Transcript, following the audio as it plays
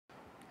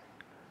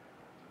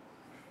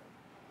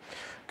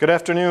Good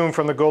afternoon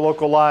from the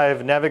GoLocal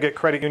Live Navigate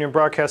Credit Union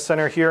Broadcast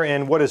Center here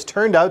in what has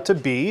turned out to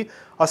be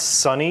a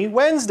sunny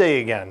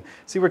Wednesday again.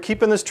 See, we're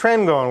keeping this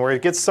trend going where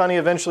it gets sunny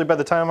eventually by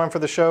the time I'm on for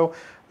the show,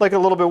 like a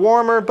little bit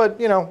warmer, but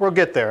you know, we'll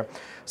get there.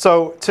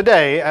 So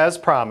today, as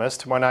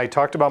promised, when I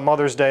talked about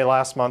Mother's Day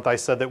last month, I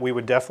said that we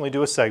would definitely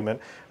do a segment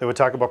that would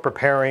talk about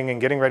preparing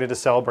and getting ready to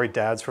celebrate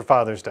dads for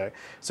Father's Day.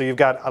 So you've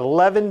got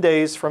 11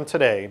 days from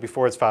today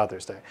before it's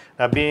Father's Day.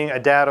 Now, being a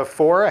dad of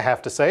 4, I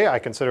have to say, I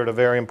consider it a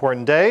very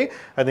important day.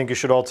 I think you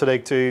should all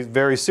take it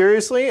very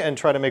seriously and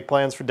try to make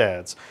plans for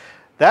dads.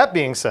 That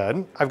being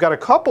said, I've got a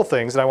couple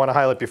things that I want to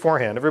highlight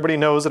beforehand. Everybody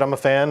knows that I'm a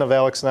fan of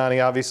Alex Nani,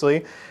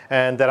 obviously,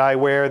 and that I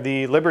wear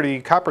the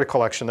Liberty Copper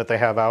collection that they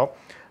have out.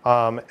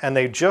 And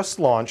they just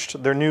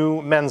launched their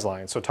new men's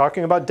line. So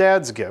talking about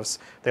dad's gifts,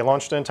 they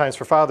launched it in times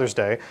for Father's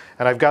Day.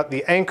 And I've got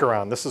the Anchor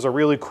on. This is a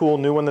really cool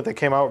new one that they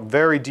came out,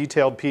 very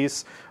detailed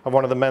piece of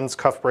one of the men's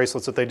cuff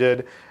bracelets that they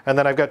did. And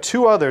then I've got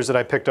 2 others that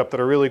I picked up that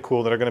are really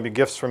cool that are going to be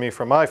gifts for me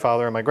from my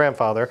father and my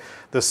grandfather.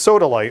 The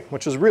Soda Light,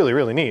 which is really,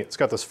 really neat. It's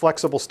got this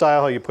flexible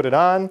style, how you put it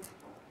on.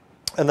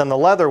 And then the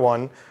leather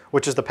one,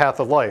 which is the Path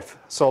of Life.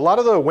 So a lot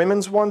of the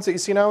women's ones that you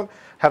see now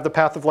have the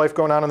Path of Life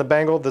going on in the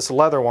bangle. This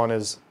leather one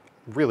is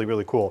really,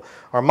 really cool.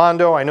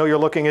 Armando, I know you're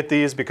looking at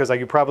these because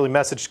you probably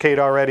messaged Kate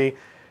already.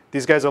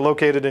 These guys are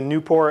located in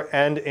Newport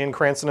and in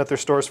Cranston at their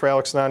stores for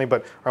Alex Nani,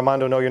 but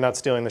Armando, no, you're not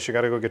stealing this. You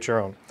got to go get your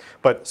own.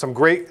 But some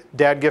great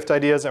dad gift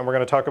ideas, and we're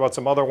going to talk about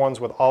some other ones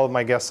with all of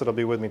my guests that'll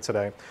be with me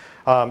today.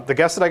 The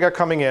guest that I got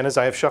coming in is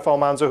I have Chef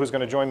Almanzo, who's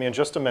going to join me in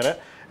just a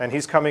minute, and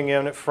he's coming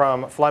in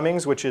from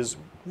Fleming's, which is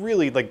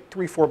really like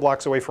 3-4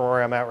 blocks away from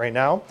where I'm at right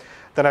now.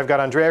 Then I've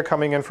got Andrea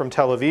coming in from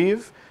Tel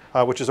Aviv,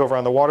 which is over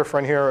on the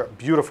waterfront here.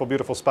 Beautiful,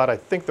 beautiful spot. I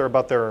think they're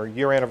about their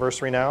year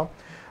anniversary now.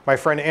 My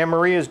friend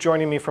Anne-Marie is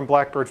joining me from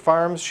Blackbird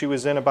Farms. She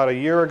was in about a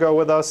year ago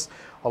with us.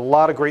 A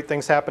lot of great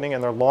things happening,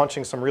 and they're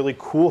launching some really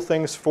cool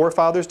things for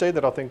Father's Day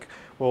that I think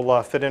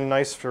will fit in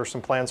nice for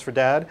some plans for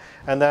Dad.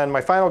 And then my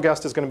final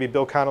guest is going to be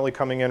Bill Connolly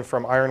coming in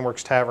from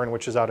Ironworks Tavern,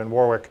 which is out in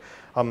Warwick.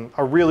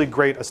 A really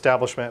great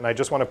establishment, and I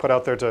just want to put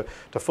out there to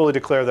fully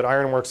declare that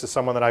Ironworks is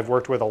someone that I've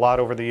worked with a lot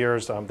over the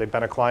years. They've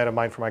been a client of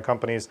mine for my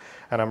companies,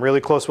 and I'm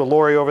really close with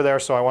Lori over there,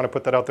 so I want to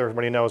put that out there,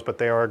 everybody knows, but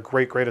they are a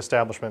great, great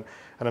establishment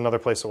and another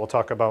place that we'll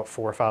talk about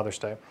for Father's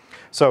Day.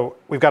 So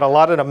we've got a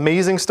lot of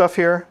amazing stuff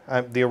here.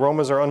 The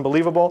aromas are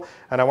unbelievable,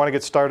 and I want to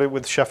get started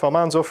with Chef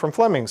Almanzo from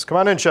Fleming's. Come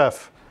on in,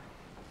 Chef.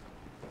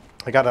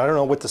 I don't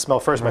know what to smell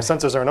first. My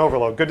senses are in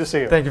overload. Good to see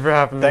you. Thank you for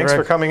having me. Thanks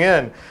for coming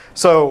in.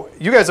 So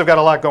you guys have got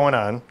a lot going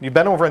on. You've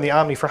been over in the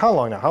Omni for how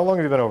long now? How long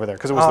have you been over there?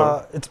 Because it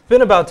was it's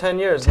been about 10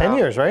 years 10 now.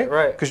 years, right?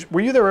 Right. Because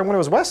were you there when it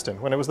was Weston?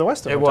 When it was the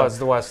Weston? It was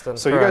the Weston.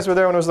 So correct. you guys were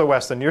there when it was the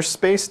Weston. Your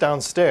space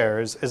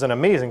downstairs is an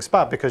amazing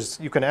spot because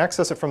you can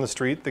access it from the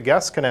street. The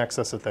guests can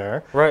access it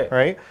there. Right.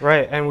 Right.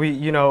 Right. And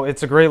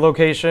it's a great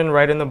location,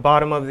 right in the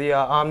bottom of the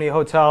Omni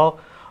Hotel.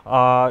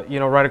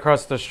 Right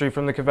across the street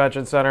from the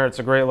convention center. It's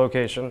a great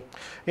location.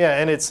 Yeah,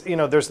 and it's,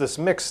 there's this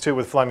mix too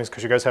with Fleming's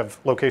because you guys have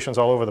locations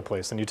all over the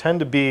place, and you tend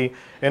to be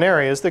in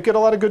areas that get a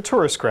lot of good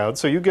tourist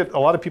crowds. So you get a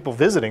lot of people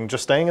visiting,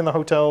 just staying in the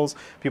hotels,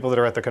 people that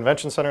are at the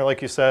convention center,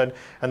 like you said,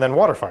 and then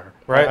Waterfire.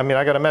 Right. I mean,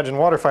 I got to imagine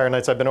Waterfire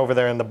nights I've been over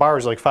there, and the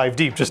bar's like 5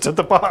 deep just at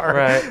the bar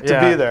to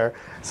be there.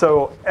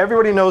 So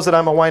everybody knows that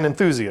I'm a wine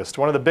enthusiast.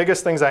 One of the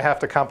biggest things I have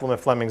to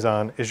compliment Fleming's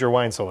on is your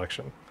wine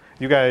selection.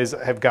 You guys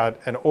have got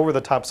an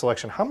over-the-top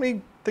selection. How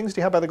many things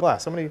do you have by the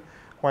glass? How many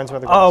wines by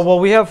the glass? Well,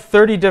 we have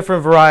 30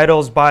 different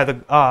varietals by the,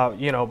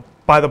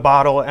 by the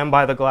bottle and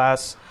by the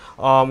glass.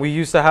 We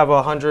used to have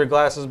 100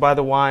 glasses by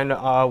the wine.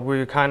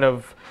 We kind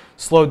of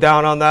slowed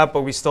down on that,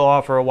 but we still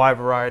offer a wide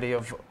variety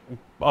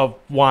of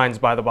wines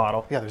by the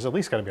bottle. Yeah, there's at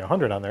least got to be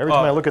 100 on there. Every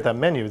time I look at that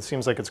menu, it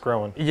seems like it's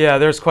growing. Yeah,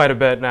 there's quite a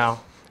bit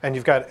now. And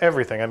you've got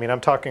everything. I mean,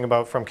 I'm talking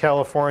about from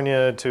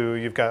California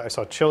to I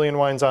saw Chilean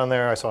wines on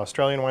there, I saw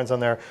Australian wines on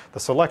there. The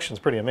selection's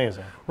pretty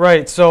amazing.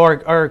 Right, so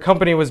our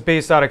company was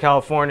based out of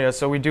California,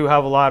 so we do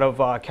have a lot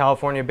of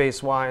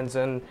California-based wines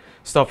and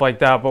stuff like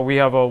that, but we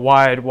have a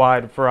wide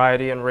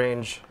variety and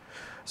range.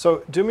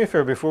 So do me a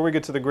favor, before we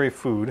get to the great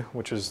food,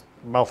 which is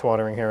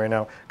mouthwatering here right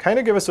now, kind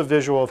of give us a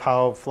visual of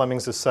how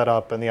Fleming's is set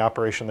up and the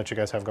operation that you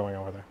guys have going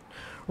over there.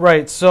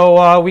 Right,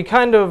 so we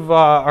kind of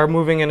are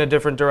moving in a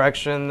different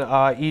direction.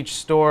 Each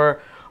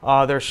store,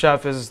 their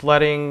chef is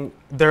letting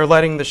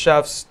the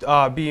chefs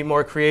be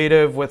more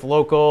creative with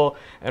local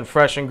and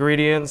fresh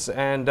ingredients,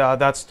 and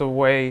that's the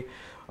way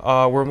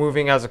we're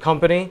moving as a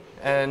company,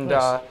 and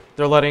nice.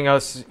 They're letting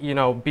us,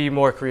 be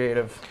more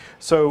creative.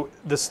 So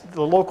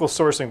the local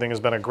sourcing thing has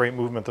been a great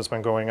movement that's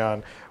been going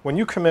on. When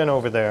you come in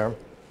over there,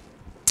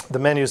 the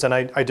menus, and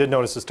I did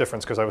notice this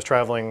difference because I was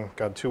traveling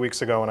 2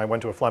 weeks ago and I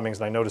went to a Fleming's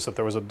and I noticed that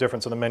there was a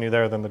difference in the menu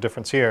there than the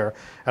difference here.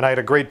 And I had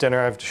a great dinner.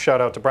 I have to shout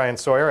out to Brian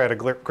Sawyer. I had a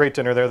great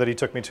dinner there that he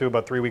took me to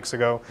about 3 weeks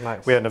ago.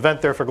 Nice. We had an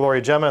event there for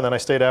Gloria Gemma, and then I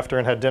stayed after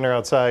and had dinner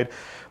outside.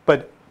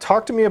 But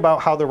talk to me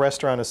about how the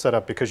restaurant is set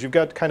up, because you've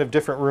got kind of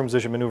different rooms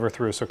as you maneuver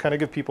through. So kind of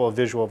give people a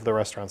visual of the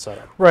restaurant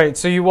setup. Right.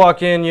 So you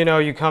walk in,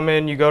 you come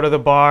in, you go to the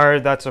bar.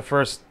 That's the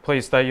first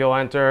place that you'll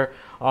enter.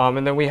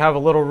 And then we have a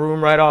little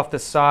room right off the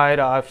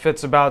side.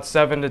 Fits about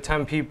 7 to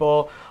 10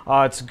 people.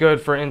 It's good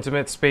for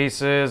intimate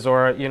spaces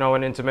or,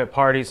 an intimate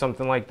party,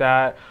 something like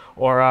that.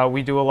 Or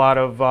we do a lot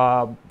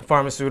of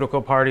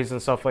pharmaceutical parties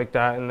and stuff like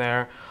that in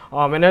there.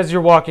 And as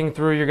you're walking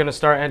through, you're going to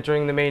start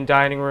entering the main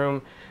dining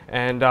room.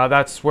 And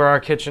that's where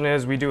our kitchen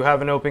is. We do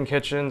have an open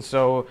kitchen,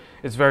 so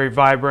it's very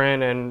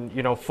vibrant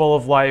and full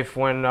of life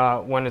when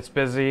it's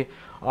busy.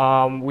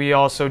 We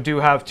also do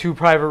have 2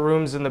 private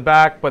rooms in the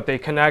back, but they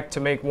connect to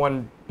make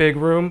one big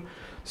room.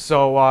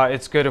 So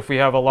it's good if we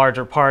have a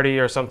larger party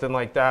or something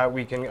like that,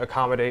 we can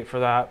accommodate for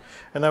that.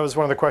 And that was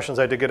one of the questions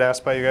I did get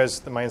asked by you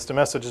guys in my instant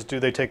message is, do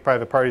they take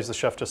private parties? The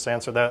chef just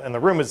answered that. And the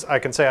room is, I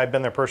can say I've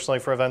been there personally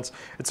for events.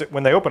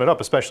 When they open it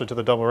up, especially to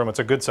the double room, it's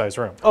a good sized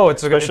room. Oh,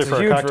 it's a huge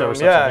room,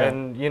 yeah.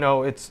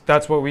 And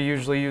that's what we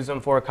usually use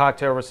them for,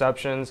 cocktail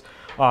receptions.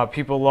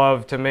 People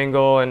love to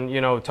mingle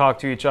and talk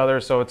to each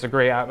other, so it's a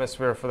great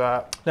atmosphere for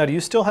that. Now, do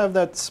you still have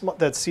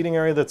that seating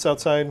area that's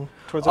outside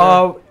towards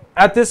the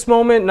At this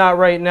moment, not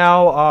right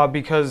now,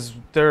 because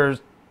they're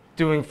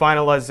doing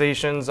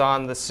finalizations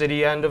on the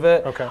city end of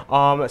it.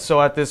 Okay.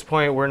 So at this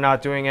point, we're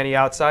not doing any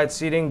outside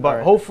seating,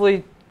 but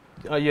hopefully,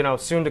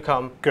 soon to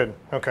come. Good.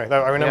 Okay.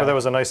 I remember that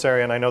was a nice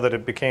area, and I know that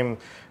it became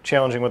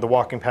challenging with the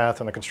walking path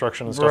and the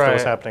construction and stuff that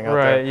was happening out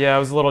there. Right. Yeah, it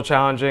was a little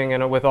challenging,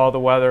 and with all the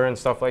weather and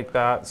stuff like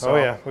that. So. Oh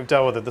yeah, we've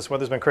dealt with it. This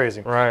weather's been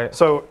crazy. Right.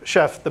 So,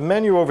 Chef, the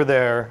menu over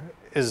there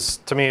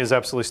to me is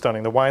absolutely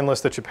stunning. The wine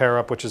list that you pair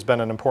up, which has been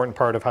an important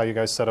part of how you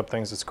guys set up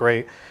things, it's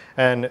great.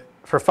 And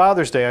for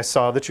Father's Day, I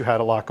saw that you had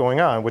a lot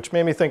going on, which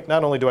made me think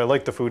not only do I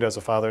like the food as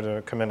a father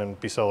to come in and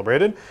be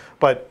celebrated,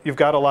 but you've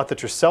got a lot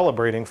that you're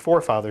celebrating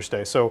for Father's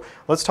Day. So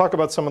let's talk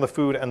about some of the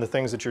food and the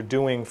things that you're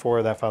doing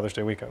for that Father's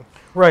Day weekend.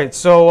 Right.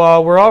 So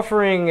we're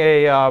offering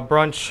a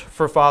brunch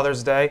for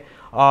Father's Day.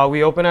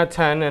 We open at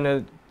 10 and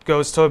it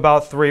goes to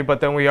about 3,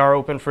 but then we are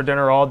open for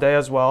dinner all day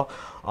as well.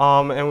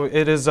 And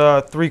it is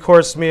a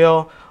 3-course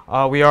meal.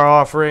 We are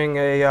offering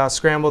a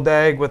scrambled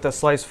egg with a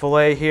sliced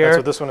filet here. That's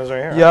what this one is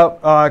right here. Yep.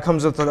 It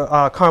comes with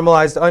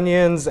caramelized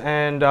onions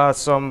and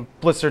some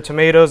blister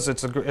tomatoes.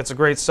 It's a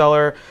great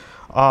seller.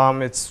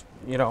 It's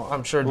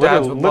I'm sure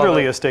dads would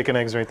literally love it. A steak and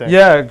eggs right there.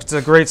 Yeah, it's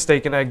a great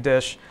steak and egg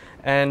dish.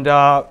 And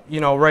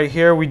right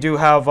here we do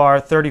have our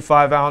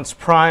 35-ounce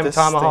prime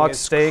tomahawk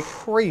steak.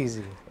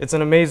 Crazy. It's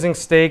an amazing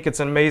steak. It's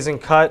an amazing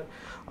cut.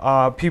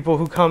 People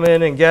who come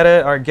in and get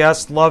it, our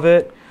guests love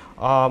it.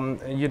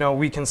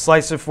 We can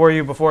slice it for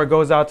you before it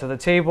goes out to the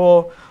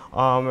table.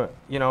 And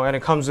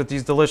it comes with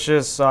these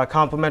delicious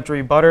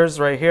complimentary butters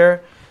right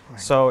here.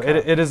 So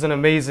it is an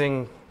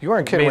amazing. You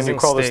aren't kidding when you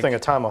call steak. this thing a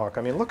tomahawk.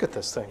 I mean, look at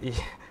this thing. Yeah,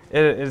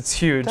 it's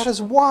huge. That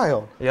is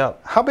wild. Yeah.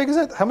 How big is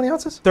it? How many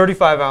ounces?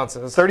 35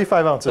 ounces.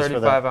 35 ounces 35 for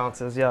that. 35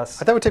 ounces, yes.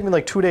 That would take me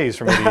like 2 days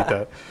for me to eat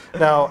that.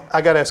 Now,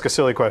 I got to ask a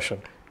silly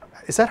question.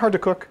 Is that hard to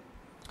cook?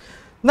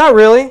 Not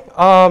really.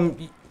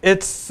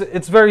 It's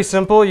very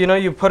simple.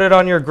 You put it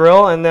on your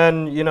grill and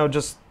then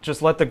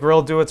just let the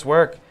grill do its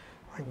work.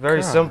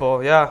 Very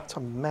simple, yeah. It's a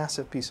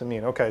massive piece of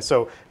meat. Okay,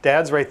 so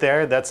Dad's right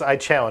there. I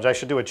challenge. I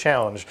should do a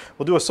challenge.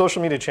 We'll do a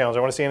social media challenge. I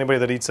want to see anybody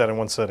that eats that in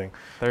one sitting.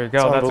 There you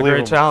go. That's a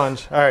great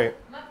challenge. All right.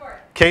 I'm up for it.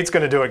 Kate's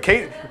going to do it.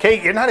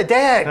 Kate, you're not a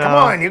dad. Come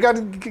on. You got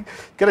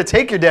to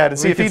take your dad and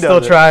see if he does it. We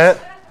can still try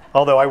it.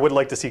 Although I would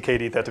like to see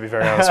Kate eat that, to be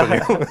very honest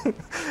with you.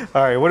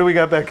 All right, what do we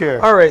got back here?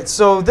 All right,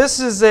 so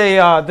this is a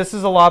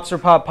lobster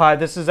pot pie.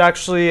 This is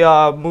actually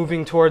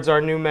moving towards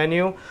our new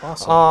menu.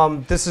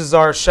 Awesome. This is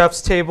our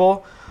chef's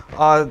table.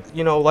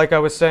 Like I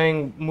was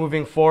saying,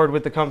 moving forward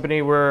with the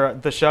company where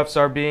the chefs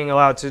are being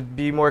allowed to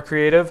be more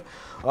creative.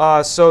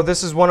 So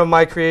this is one of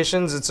my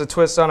creations. It's a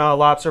twist on a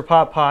lobster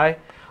pot pie.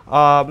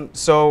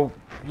 It's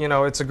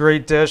a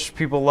great dish.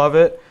 People love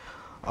it.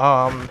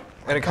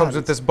 And it comes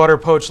with this butter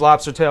poached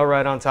lobster tail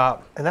right on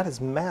top. And that is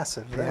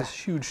massive. Yeah. That is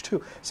huge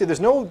too. See, there's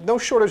no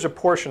shortage of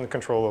portion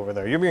control over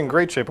there. You're in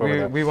great shape over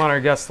there. We want our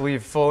guests to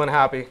leave full and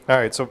happy. All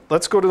right, so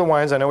let's go to the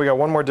wines. I know we got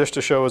one more dish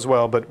to show as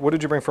well, but what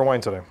did you bring for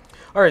wine today?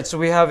 All right, so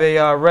we have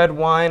a red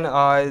wine.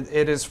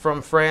 It is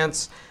from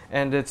France,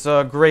 and it's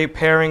a great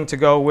pairing to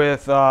go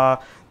with the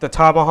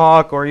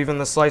tomahawk or even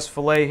the sliced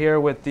filet here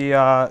with the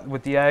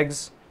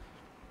eggs.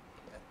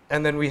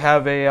 And then we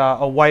have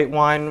a white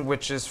wine,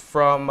 which is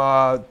from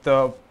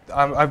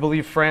I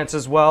believe France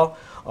as well,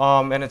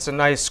 and it's a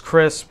nice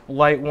crisp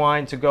light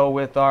wine to go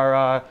with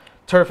our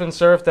turf and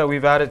surf that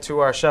we've added to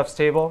our chef's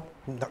table.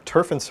 No,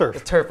 turf and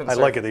surf. Turf and I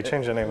surf. like it. They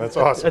changed the name. That's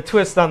awesome. A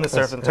twist on the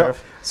surf and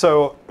turf.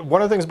 So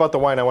one of the things about the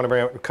wine I want to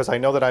bring up, because I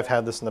know that I've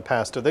had this in the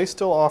past, do they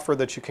still offer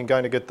that you can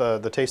kind of get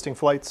the tasting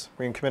flights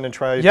where you can come in and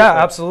try? Yeah,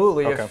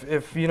 absolutely. Okay.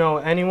 If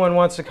anyone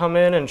wants to come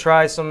in and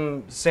try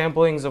some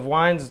samplings of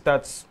wines,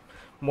 that's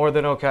more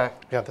than okay.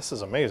 Yeah, this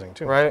is amazing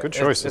too. Right? Good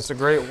choices. It's a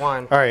great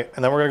wine. All right,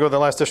 and then we're going to go to the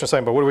last dish in a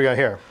second, but what do we got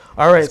here?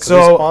 All right, so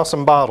these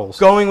awesome bottles.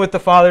 Going with the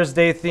Father's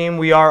Day theme,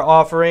 we are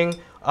offering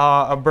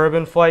a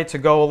bourbon flight to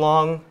go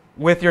along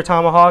with your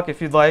tomahawk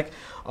if you'd like.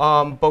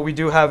 But we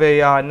do have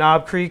a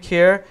Knob Creek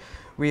here.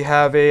 We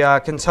have a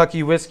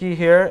Kentucky whiskey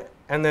here.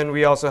 And then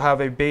we also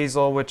have a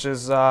basil, which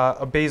is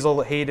a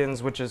Basil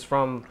Hayden's, which is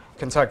from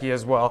Kentucky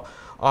as well.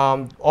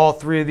 All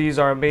three of these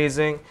are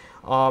amazing,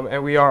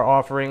 and we are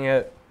offering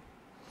it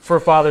for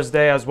Father's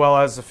Day as well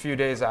as a few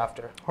days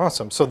after.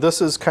 Awesome. So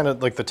this is kind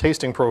of like the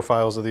tasting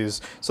profiles of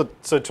these. So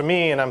to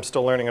me, and I'm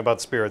still learning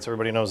about spirits,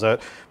 everybody knows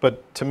that,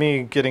 but to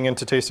me, getting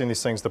into tasting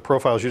these things, the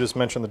profiles, you just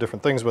mentioned the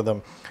different things with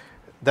them,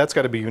 that's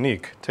got to be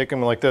unique. Taking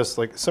them like this,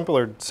 like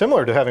similar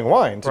to having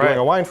wine, to doing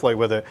a wine flight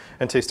with it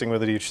and tasting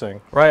with it each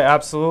thing. Right,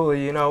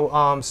 absolutely. You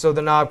know, so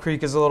the Knob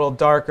Creek is a little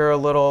darker, a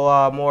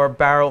little more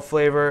barrel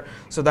flavor,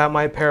 so that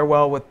might pair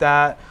well with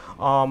that.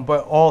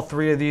 But all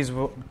three of these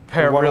will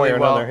pair really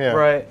well, another, yeah.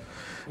 Right?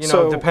 You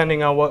know,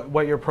 depending on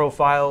what your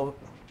profile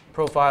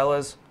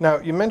is. Now,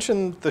 you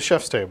mentioned the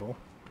chef's table.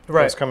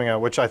 Right. That's coming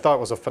out, which I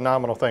thought was a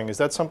phenomenal thing. Is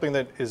that something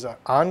that is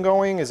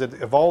ongoing? Is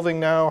it evolving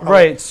now?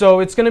 Right, so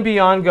it's going to be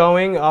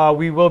ongoing.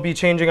 We will be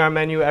changing our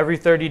menu every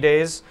 30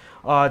 days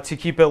to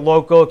keep it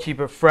local,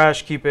 keep it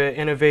fresh, keep it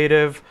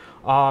innovative.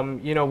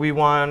 You know, we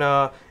want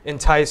to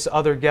entice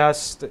other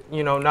guests,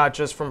 you know, not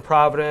just from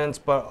Providence,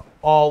 but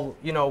all,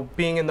 you know,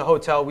 being in the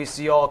hotel, we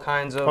see all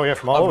kinds of,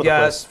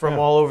 guests from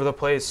all over the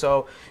place.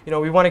 So, you know,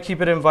 we want to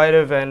keep it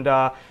invitive, and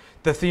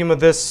the theme of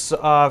this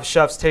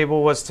chef's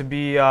table was to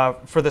be,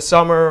 for the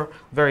summer,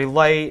 very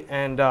light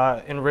and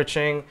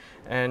enriching,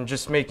 and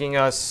just making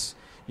us,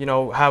 you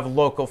know, have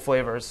local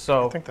flavors.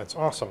 So I think that's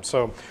awesome.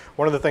 So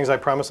one of the things I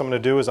promise I'm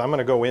going to do is I'm going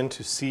to go in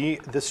to see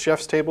this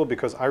chef's table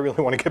because I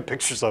really want to get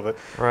pictures of it.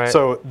 Right.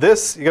 So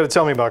this you got to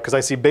tell me about because I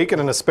see bacon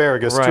and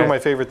asparagus, two of my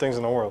favorite things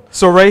in the world.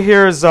 So right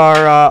here is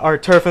our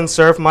turf and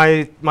surf,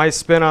 my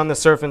spin on the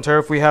surf and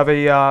turf. We have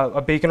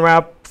a bacon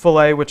wrap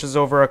fillet, which is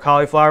over a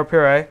cauliflower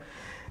puree.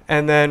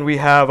 And then we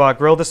have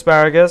grilled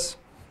asparagus.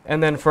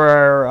 And then for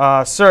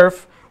our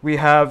surf, we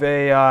have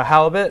a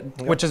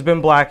halibut, which has been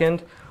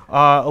blackened,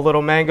 a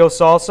little mango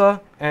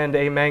salsa, and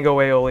a mango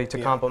aioli to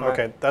complement.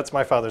 Okay, that's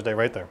my Father's Day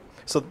right there.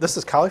 So this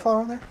is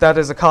cauliflower on there? That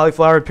is a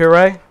cauliflower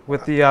puree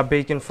with the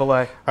bacon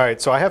fillet. All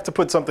right, so I have to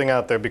put something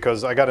out there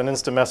because I got an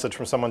instant message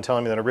from someone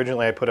telling me that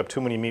originally I put up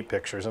too many meat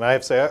pictures. And I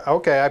have to say,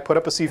 okay, I put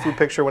up a seafood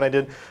picture when I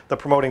did the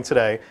promoting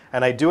today.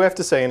 And I do have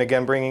to say, and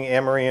again, bringing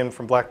Anne-Marie in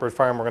from Blackbird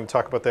Farm, we're going to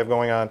talk about that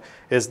going on,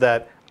 is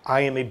that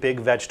I am a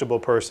big vegetable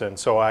person.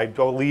 So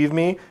believe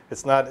me,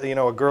 it's not, you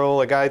know, a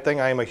girl, a guy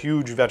thing. I am a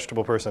huge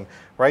vegetable person.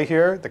 Right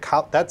here,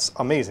 that's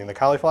amazing. The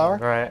cauliflower.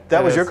 Right.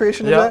 That was your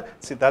creation of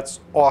that? See,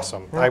 that's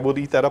awesome. I will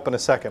eat that up in a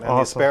second. And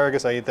the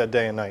asparagus, I eat that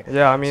day and night.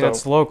 Yeah, I mean,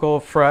 it's local,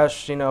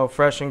 fresh, you know,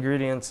 fresh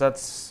ingredients.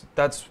 That's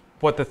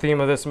what the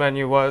theme of this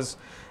menu was.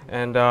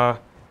 And,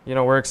 you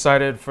know, we're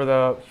excited for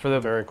the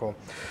very cool,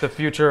 the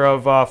future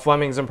of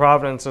Fleming's in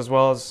Providence, as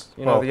well as,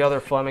 you know, the other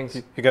Fleming's.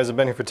 You guys have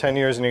been here for 10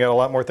 years and you got a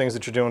lot more things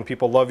that you're doing.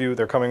 People love you.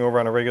 They're coming over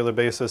on a regular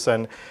basis.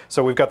 And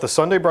so we've got the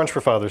Sunday brunch for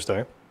Father's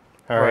Day.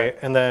 All right.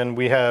 And then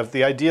we have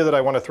the idea that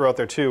I want to throw out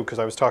there too, because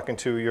I was talking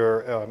to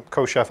your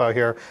co-chef out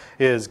here,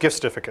 is gift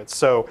certificates.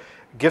 So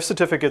gift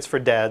certificates for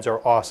dads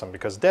are awesome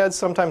because dads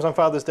sometimes on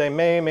Father's Day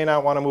may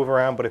not want to move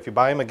around, but if you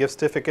buy them a gift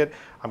certificate,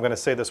 I'm going to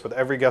say this with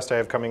every guest I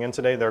have coming in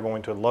today, they're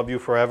going to love you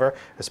forever,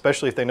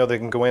 especially if they know they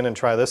can go in and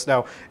try this.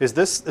 Now, is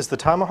the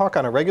tomahawk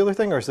on a regular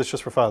thing or is this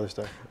just for Father's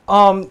Day?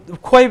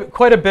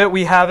 Quite a bit.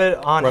 We have it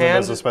on hand.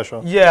 As a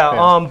special?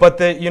 Yeah,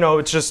 but you know,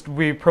 it's just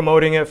we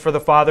promoting it for the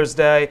Father's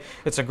Day.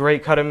 It's a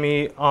great cut of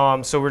meat,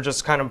 so we're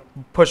just kind of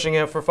pushing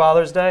it for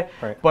Father's Day.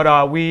 Right.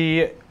 But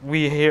we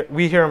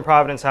here in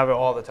Providence have it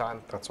all the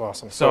time. That's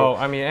awesome. So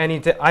I mean,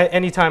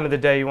 any time of the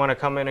day you want to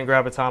come in and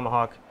grab a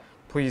tomahawk,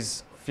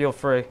 please feel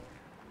free.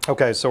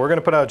 Okay, so we're going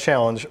to put out a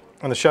challenge,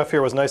 and the chef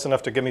here was nice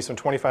enough to give me some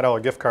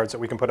 $25 gift cards that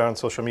we can put out on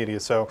social media.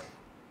 So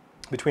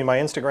between my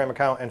Instagram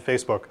account and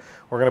Facebook,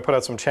 we're going to put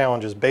out some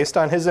challenges based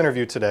on his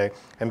interview today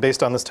and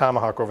based on this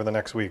tomahawk over the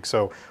next week.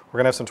 So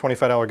we're going to have some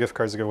 $25 gift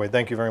cards to give away.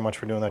 Thank you very much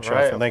for doing that,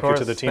 Chef, and thank you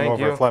to the team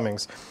over at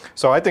Fleming's.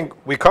 So I think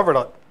we covered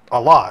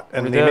a lot,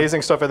 and the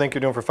amazing stuff I think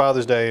you're doing for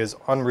Father's Day is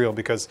unreal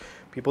because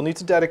people need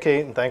to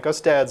dedicate and thank us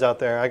dads out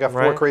there. I got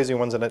 4 crazy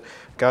ones in it.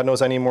 God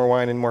knows I need more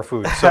wine and more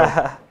food.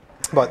 So.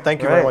 But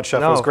thank you very much,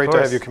 Chef. It was great to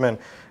have you come in,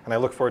 and I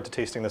look forward to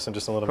tasting this in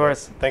just a little bit. Of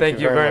course. Thank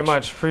you very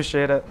much.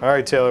 Appreciate it. All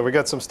right, Taylor, we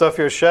got some stuff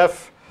here,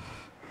 Chef.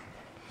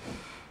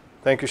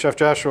 Thank you, Chef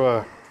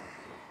Joshua.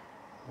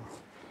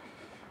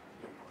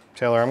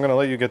 Taylor, I'm going to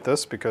let you get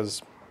this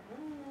because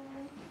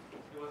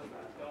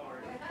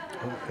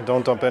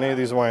don't dump any of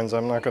these wines.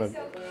 I'm not going to.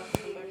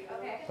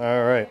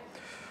 All right.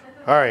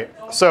 All right.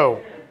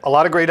 So a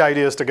lot of great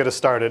ideas to get us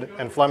started,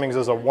 and Fleming's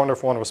is a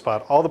wonderful, wonderful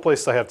spot. All the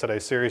places I have today,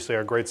 seriously,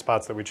 are great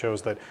spots that we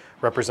chose that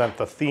represent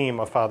the theme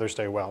of Father's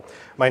Day well.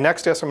 My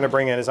next guest I'm going to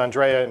bring in is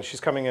Andrea, and she's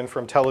coming in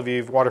from Tel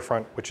Aviv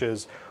Waterfront, which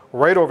is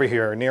right over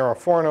here, near our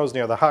Fornos,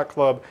 near the Hot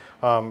Club,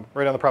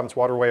 right on the Providence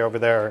Waterway over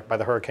there by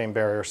the Hurricane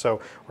Barrier. So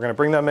we're going to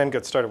bring them in,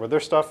 get started with their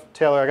stuff.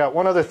 Taylor, I got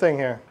one other thing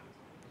here.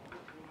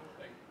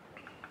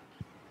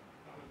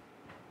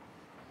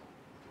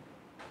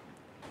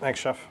 Thanks,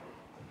 Chef.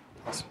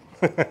 Awesome.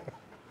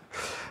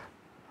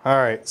 All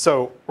right,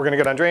 so we're going to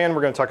get Andrea in. We're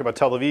going to talk about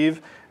Tel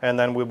Aviv, and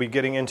then we'll be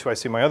getting into, I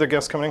see my other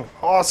guests coming in.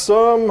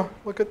 Awesome.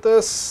 Look at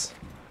this.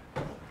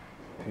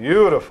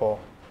 Beautiful.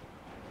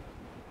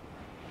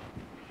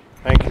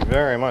 Thank you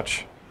very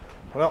much.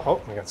 Well,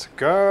 oh, we got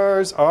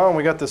cigars. Oh, and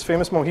we got this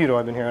famous mojito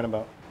I've been hearing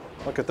about.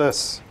 Look at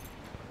this.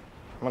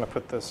 I'm gonna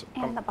put this.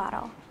 And the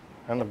bottle.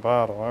 And the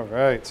bottle. All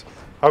right.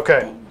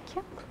 Okay. Thank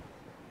you.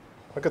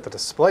 Look at the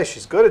display.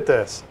 She's good at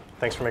this.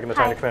 Thanks for making the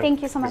time Hi, to come in.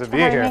 thank you so much Good to for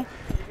be having here.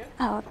 me.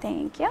 Oh,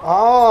 thank you.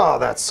 Oh,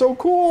 that's so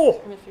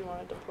cool. And if you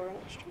wanted to pour an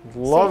extra.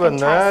 Loving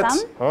try that.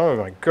 some. Oh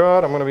my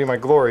God, I'm gonna be my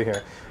glory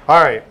here.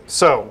 All right,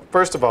 so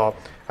first of all,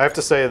 I have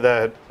to say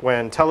that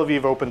when Tel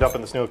Aviv opened up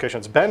in this new location,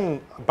 it's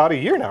been about a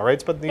year now, right?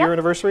 It's been the year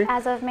anniversary?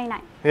 As of May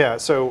 9th. Yeah,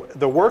 so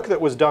the work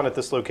that was done at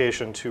this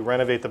location to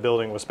renovate the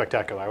building was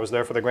spectacular. I was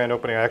there for the grand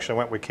opening. I actually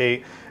went with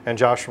Kate and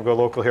Josh from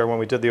GoLocal here when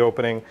we did the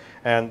opening,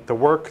 and the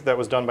work that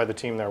was done by the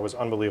team there was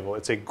unbelievable.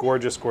 It's a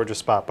gorgeous, gorgeous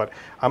spot, but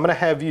I'm gonna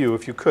have you,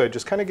 if you could,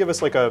 just kind of give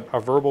us like a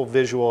verbal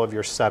visual of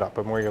your setup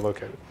and where you're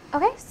located.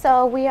 Okay,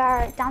 so we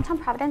are downtown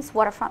Providence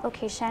waterfront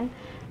location.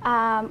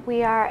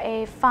 We are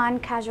a fun,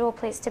 casual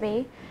place to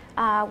be.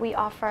 We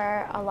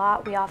offer a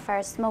lot. We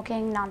offer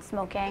smoking,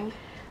 non-smoking.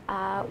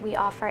 We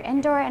offer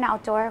indoor and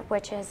outdoor,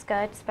 which is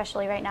good,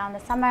 especially right now in the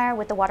summer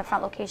with the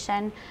waterfront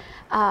location.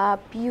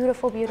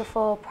 Beautiful,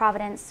 beautiful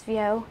Providence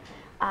view.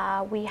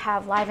 We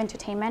have live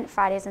entertainment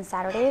Fridays and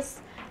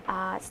Saturdays.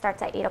 It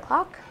starts at 8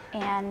 o'clock,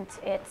 and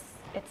it's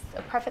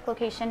a perfect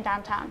location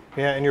downtown.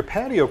 Yeah, and your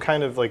patio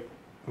kind of like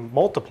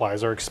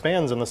multiplies or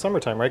expands in the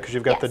summertime, right? Because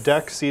you've got the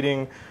deck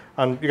seating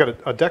on, you got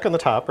a deck on the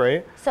top,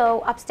 right?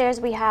 So upstairs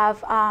we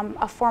have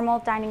a formal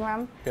dining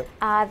room.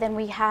 Yep. Then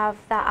we have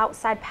the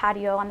outside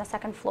patio on the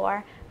second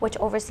floor, which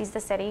oversees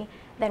the city.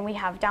 Then we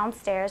have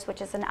downstairs,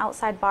 which is an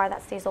outside bar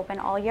that stays open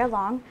all year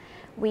long.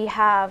 We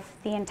have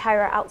the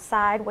entire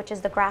outside, which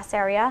is the grass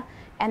area.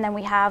 And then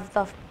we have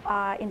the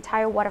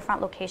entire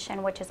waterfront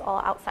location, which is all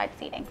outside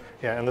seating.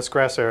 Yeah, and this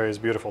grass area is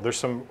beautiful. There's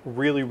some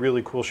really,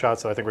 really cool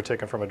shots that I think were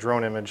taken from a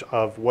drone image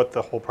of what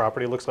the whole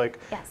property looks like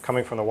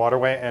coming from the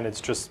waterway, and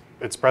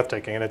it's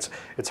breathtaking. And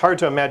it's hard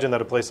to imagine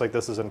that a place like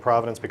this is in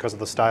Providence because of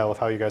the style of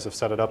how you guys have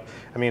set it up.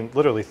 I mean,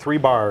 literally 3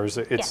 bars.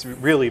 It's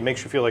really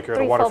makes you feel like you're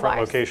at a waterfront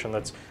location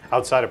that's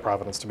outside of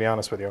Providence, to be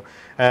honest with you.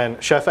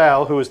 And Chef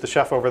Al, who is the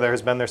chef over there,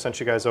 has been there since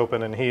you guys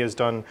opened, and he has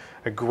done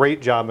a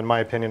great job, in my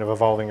opinion, of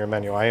evolving your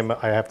menu. I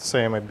have to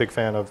say I'm a big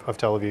fan of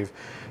Tel Aviv.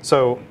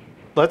 So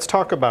let's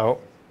talk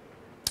about,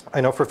 I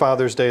know for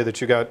Father's Day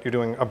that you're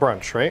doing a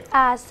brunch,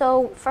 right?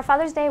 So for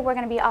Father's Day, we're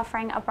going to be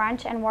offering a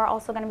brunch, and we're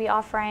also going to be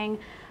offering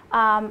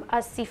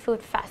a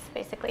seafood fest,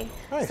 basically.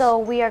 Nice. So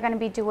we are going to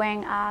be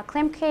doing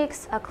clam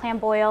cakes, a clam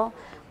boil.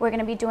 We're going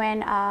to be doing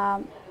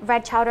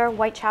red chowder,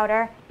 white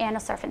chowder, and a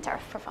surf and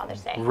turf for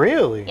Father's Day.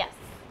 Really? Yes.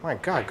 My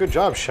God, good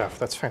job, chef.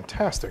 That's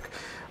fantastic.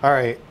 All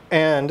right,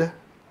 and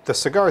the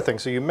cigar thing.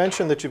 So you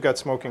mentioned that you've got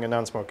smoking and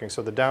non-smoking.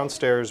 So the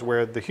downstairs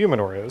where the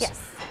humidor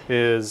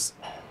is,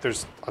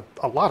 there's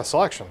a lot of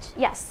selections.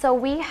 Yes, so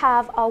we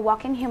have a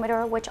walk-in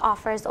humidor which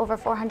offers over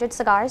 400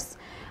 cigars.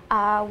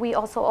 We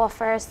also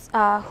offer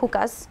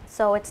hookahs,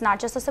 so it's not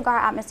just a cigar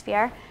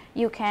atmosphere.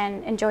 You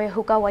can enjoy a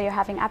hookah while you're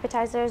having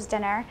appetizers,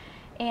 dinner,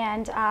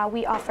 and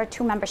we offer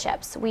 2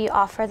 memberships. We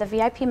offer the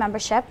VIP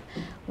membership,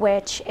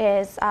 which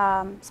is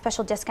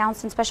special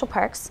discounts and special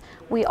perks.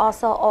 We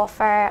also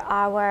offer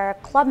our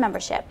club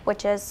membership,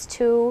 which is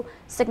 2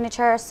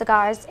 signature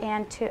cigars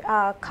and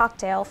a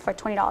cocktail for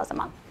 $20 a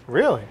month.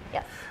 Really?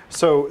 Yes.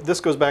 So this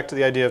goes back to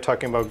the idea of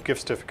talking about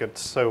gift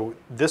certificates. So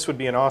this would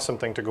be an awesome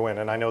thing to go in.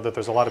 And I know that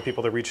there's a lot of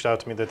people that reached out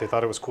to me that they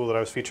thought it was cool that I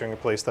was featuring a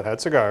place that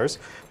had cigars,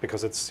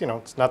 because it's,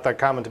 it's not that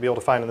common to be able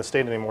to find in the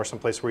state anymore,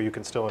 someplace where you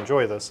can still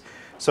enjoy this.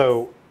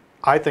 So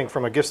I think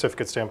from a gift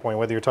certificate standpoint,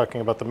 whether you're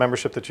talking about the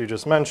membership that you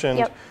just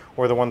mentioned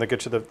or the one that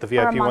gets you the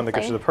VIP one that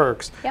gets you the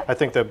perks, I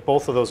think that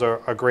both of those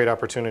are a great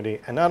opportunity.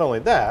 And not only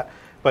that,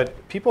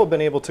 but people have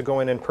been able to go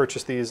in and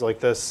purchase these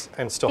like this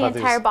and still have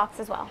these. The entire box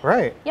as well.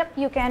 Right. Yep,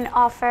 you can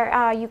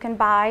offer, you can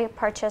buy,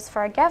 purchase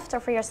for a gift or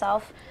for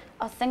yourself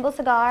a single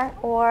cigar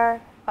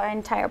or an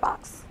entire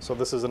box. So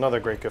this is another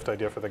great gift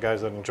idea for the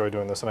guys that enjoy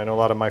doing this, and I know a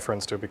lot of my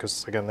friends do,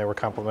 because again, they were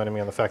complimenting me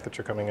on the fact that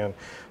you're coming in.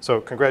 So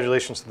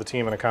congratulations to the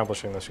team in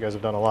accomplishing this. You guys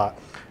have done a lot.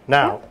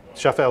 Now,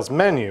 Chef Al's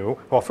menu,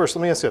 well, first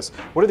let me ask this.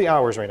 What are the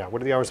hours right now?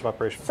 What are the hours of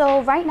operation?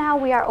 So right now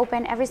we are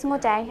open every single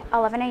day,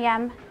 11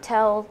 a.m.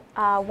 till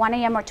 1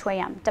 a.m. or 2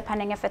 a.m.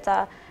 Depending if it's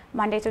a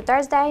Monday through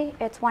Thursday,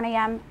 it's 1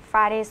 a.m.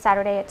 Friday,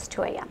 Saturday, it's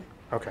 2 a.m.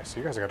 Okay, so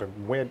you guys have got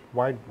a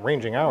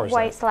wide-ranging hours.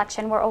 Wide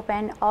selection. We're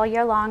open all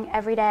year long,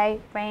 every day,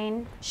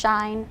 rain,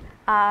 shine,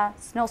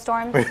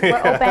 snowstorms.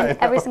 We're open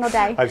every single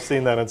day. I've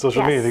seen that on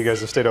social media. You guys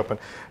have stayed open.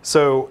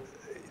 So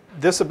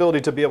this ability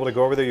to be able to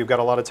go over there, you've got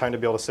a lot of time to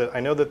be able to sit. I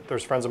know that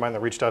there's friends of mine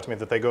that reached out to me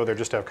that they go there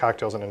just to have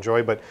cocktails and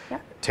enjoy, but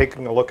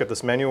taking a look at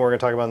this menu we're going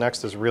to talk about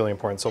next is really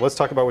important. So let's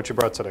talk about what you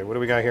brought today. What do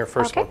we got here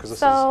first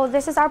of all?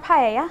 This is our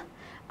paella.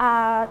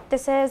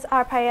 This is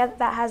our paella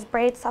that has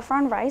braised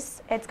saffron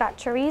rice. It's got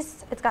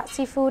chorizo, it's got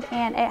seafood,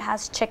 and it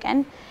has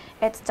chicken.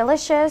 It's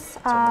delicious.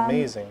 It's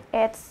amazing.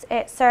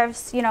 It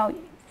serves,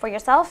 for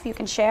yourself. You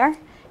can share.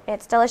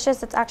 It's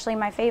delicious. It's actually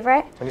my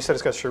favorite. And you said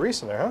it's got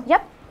chorizo in there, huh?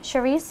 Yep.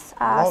 Charisse,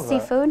 Love that.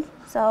 seafood,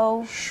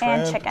 so, Shrimp,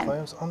 and chicken.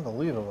 clams,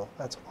 unbelievable.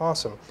 That's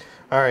awesome.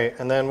 All right,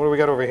 and then what do we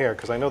got over here?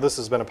 Because I know this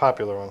has been a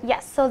popular one.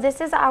 Yes, so this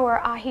is our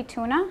ahi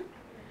tuna.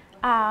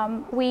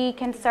 We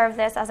can serve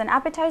this as an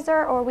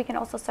appetizer, or we can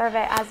also serve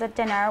it as a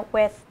dinner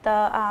with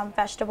the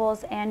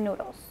vegetables and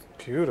noodles.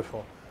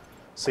 Beautiful.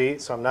 See,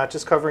 so I'm not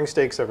just covering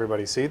steaks,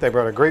 everybody. See, they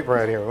brought a great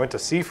variety here. We went to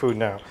seafood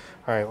now.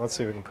 All right, let's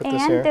see if we can put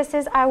this here. And this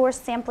is our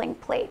sampling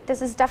plate.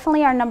 This is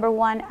definitely our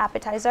 #1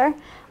 appetizer.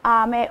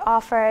 It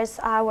offers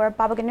our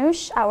baba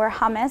ganoush, our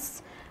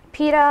hummus,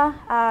 pita,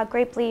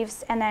 grape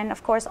leaves, and then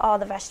of course all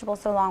the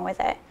vegetables along with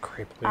it.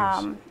 Grape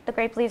leaves. The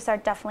grape leaves are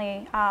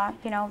definitely,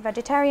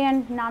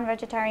 vegetarian,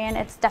 non-vegetarian.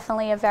 It's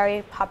definitely a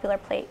very popular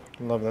plate.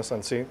 I'm loving this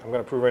one. See, I'm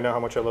going to prove right now how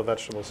much I love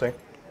vegetables. See?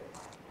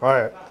 All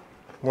right.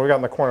 What we got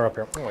in the corner up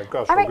here? Oh my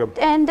gosh, All so right, good.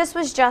 and this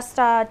was just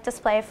a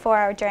display for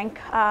our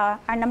drink. Our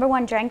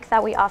 #1 drink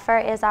that we offer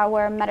is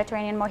our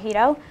Mediterranean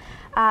mojito.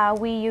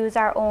 We use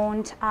our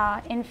own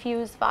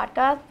infused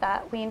vodka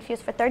that we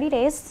infuse for 30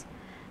 days.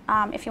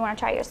 If you want to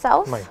try it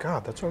yourself. Oh my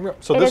God, that's unreal.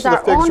 So It this is is the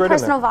our figs own right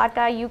personal in there.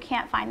 vodka. You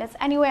can't find this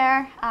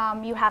anywhere.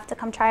 You have to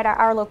come try it at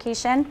our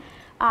location,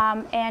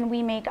 and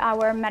we make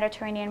our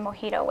Mediterranean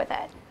mojito with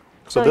it.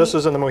 So this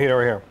is in the mojito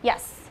right here.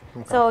 Yes.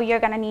 So you're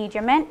going to need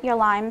your mint, your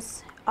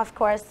limes, of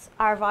course,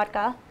 our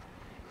vodka,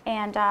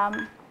 and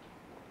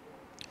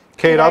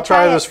Kate, gotta I'll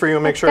try try this it. for you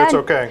and make It's sure it's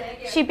good. okay.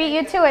 She beat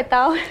you to it,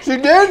 though. She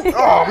did?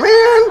 Oh,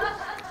 man.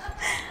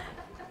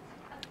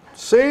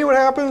 See what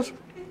happens?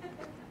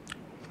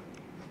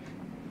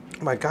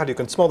 Oh my God, you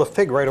can smell the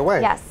fig right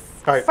away. Yes.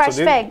 All right, Fresh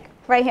so fig,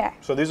 right here.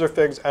 So these are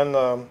figs and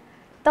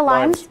The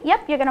limes. Limes.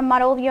 Yep, you're going to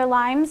muddle your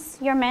limes,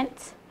 your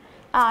mint,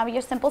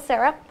 your simple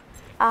syrup.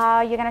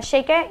 You're going to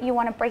shake it. You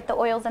want to break the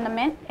oils in the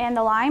mint and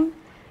the lime.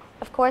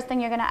 Of course, then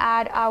you're going to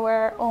add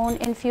our own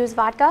infused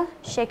vodka,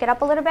 shake it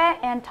up a little bit,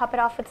 and top it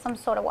off with some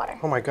soda water.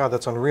 oh my God,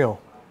 that's unreal.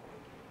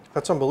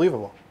 That's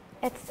unbelievable.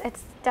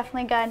 It's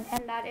definitely good,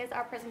 and that is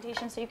our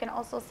presentation, so you can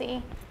also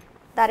see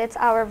that it's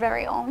our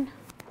very own.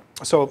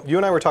 So you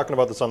and I were talking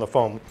about this on the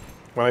phone.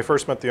 When I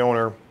first met the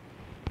owner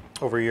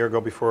over a year ago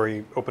before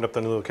he opened up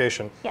the new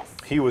location, Yes.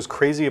 he was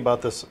crazy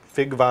about this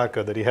fig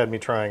vodka that he had me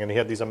trying, and he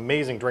had these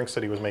amazing drinks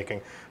that he was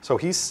making. So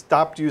he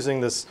stopped using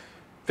this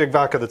fig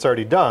vodka that's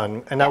already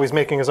done, and now he's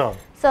making his own.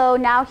 So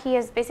now he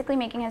is basically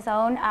making his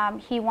own.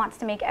 He wants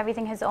to make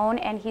everything his own,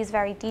 and he's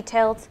very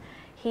detailed.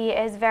 He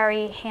is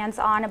very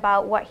hands-on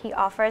about what he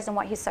offers and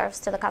what he serves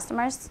to the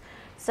customers.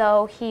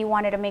 So he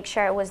wanted to make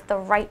sure it was the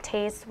right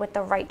taste with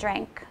the right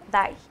drink,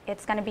 that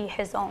it's going to be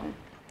his own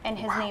and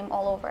his name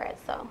all over it.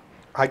 So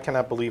I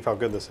cannot believe how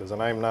good this is,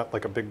 and I am not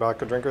like a big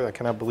vodka drinker. I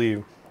cannot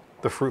believe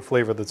the fruit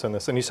flavor that's in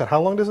this. And you said,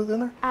 how long does it in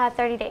there?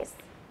 30 days.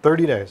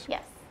 30 days.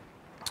 Yes.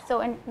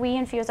 So we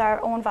infuse our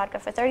own vodka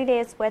for 30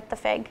 days with the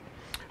fig,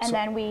 and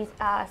then we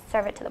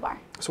serve it to the bar.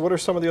 So what are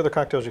some of the other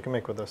cocktails you can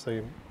make with this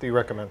that you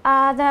recommend?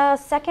 The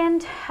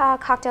second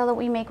cocktail that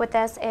we make with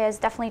this is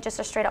definitely just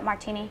a straight up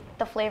martini.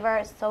 The flavor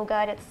is so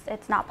good.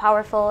 It's not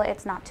powerful.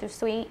 It's not too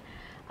sweet.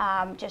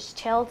 Just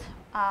chilled.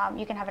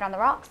 You can have it on the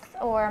rocks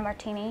or a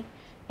martini,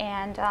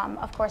 and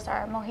of course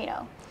our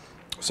mojito.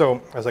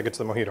 So as I get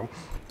to the mojito,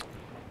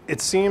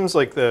 it seems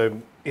like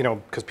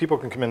because people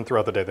can come in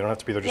throughout the day. They don't have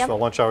to be there just Yep. for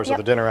the lunch hours or Yep.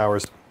 the dinner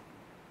hours.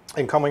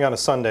 And coming on a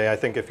Sunday, I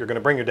think if you're going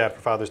to bring your dad for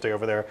Father's Day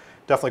over there,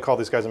 definitely call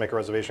these guys and make a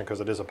reservation because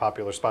it is a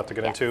popular spot to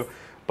get Yes. into.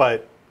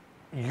 But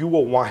you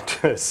will want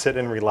to sit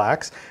and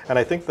relax. And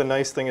I think the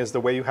nice thing is the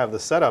way you have the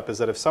setup is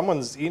that if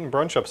someone's eating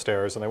brunch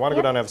upstairs and they want to go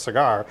Yep. down and have a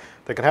cigar,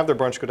 they can have their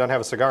brunch, go down and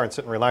have a cigar and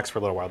sit and relax for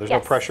a little while. There's no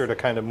Yes. pressure to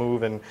kind of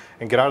move and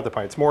get out of the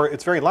pint.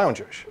 It's very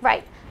loungish.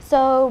 Right.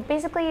 So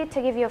basically,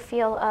 to give you a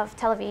feel of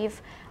Tel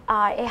Aviv,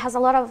 it has a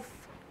lot of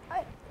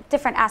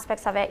different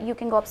aspects of it. You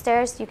can go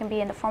upstairs. You can be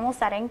in the formal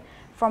setting,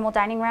 formal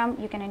dining room.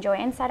 You can enjoy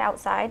inside,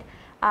 outside.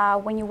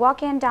 When you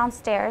walk in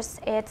downstairs,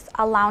 it's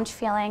a lounge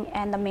feeling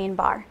and the main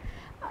bar.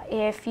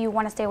 If you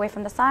want to stay away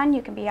from the sun,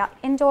 you can be out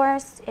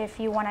indoors. If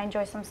you want to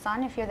enjoy some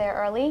sun, if you're there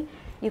early,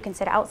 you can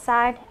sit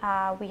outside.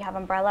 We have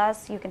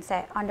umbrellas. You can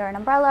sit under an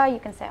umbrella. You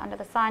can sit under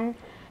the sun.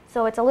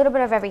 So it's a little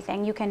bit of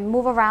everything. You can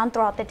move around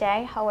throughout the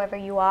day, however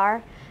you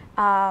are.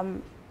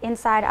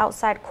 Inside,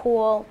 outside,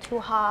 cool, too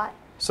hot.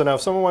 So now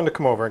if someone wanted to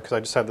come over, because I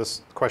just had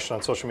this question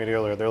on social media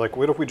earlier, they're like,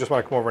 what if we just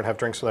want to come over and have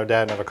drinks with our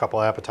dad and have a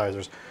couple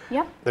appetizers?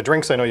 Yep. The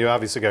drinks I know you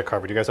obviously got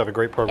covered. You guys have a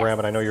great program, Yes.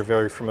 and I know you're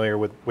very familiar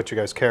with what you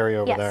guys carry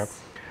over Yes. there.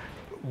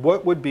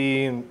 What would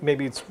be,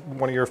 maybe it's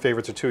one of your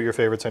favorites or two of your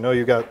favorites, I know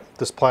you got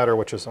this platter,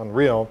 which is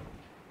unreal.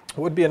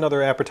 What would be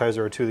another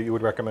appetizer or two that you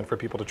would recommend for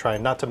people to try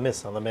and not to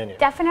miss on the menu?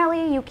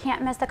 Definitely, you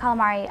can't miss the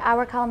calamari.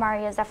 Our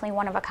calamari is definitely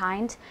one of a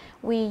kind.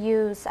 We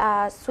use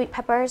sweet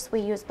peppers, we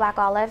use black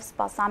olives,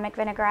 balsamic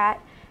vinaigrette,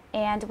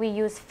 and we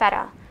use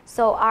feta.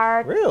 So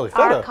Really?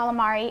 our Feta?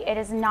 calamari, it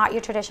is not your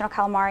traditional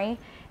calamari.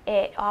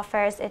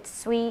 It's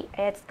sweet,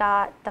 it's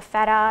got the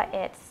feta,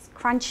 it's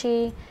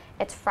crunchy,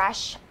 it's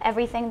fresh.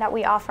 Everything that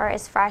we offer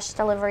is fresh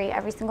delivery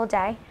every single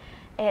day.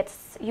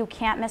 You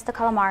can't miss the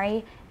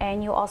calamari,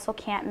 and you also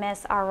can't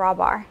miss our raw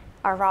bar.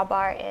 Our raw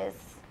bar is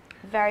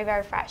Very,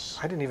 very fresh.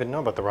 I didn't even know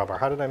about the raw bar.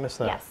 How did I miss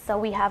that? Yes, so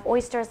we have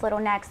oysters, little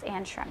necks,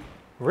 and shrimp.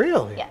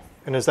 Really? Yes.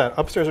 And is that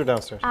upstairs or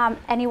downstairs?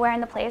 Anywhere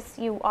in the place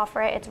you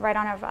offer it, it's right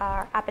on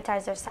our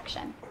appetizer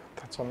section.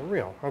 That's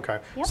unreal. Okay.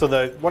 Yep.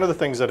 So one of the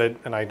things that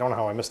and I don't know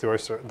how I missed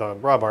the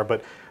raw bar,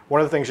 but one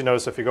of the things you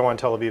notice if you go on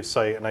Tel Aviv's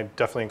site, and I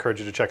definitely encourage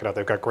you to check it out.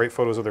 They've got great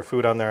photos of their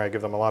food on there. I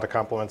give them a lot of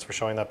compliments for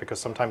showing that because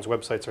sometimes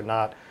websites are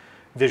not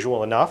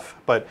visual enough,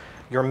 but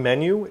your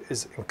menu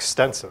is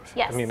extensive.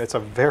 Yes. I mean, it's a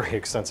very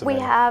extensive We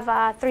menu.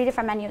 have 3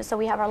 different menus. So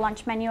we have our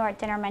lunch menu, our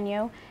dinner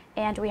menu,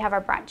 and we have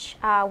our brunch.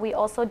 We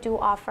also do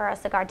offer a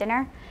cigar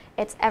dinner.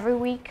 It's every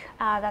week.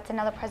 That's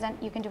another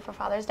present you can do for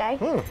Father's Day.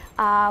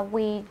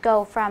 We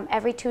go from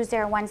every Tuesday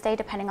or Wednesday,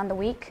 depending on the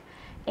week,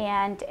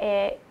 and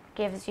it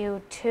gives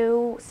you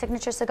 2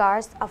 signature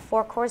cigars, a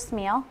 4-course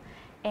meal,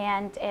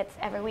 and it's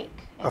every week.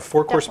 A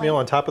 4-course meal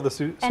on top of the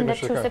signature and the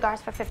 2 cigar?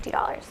 cigars for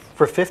 $50.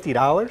 For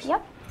 $50?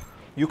 Yep.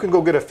 You can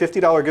go get a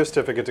 $50 gift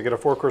certificate to get a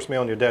 4-course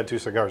meal and your dad 2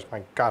 cigars.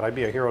 My God, I'd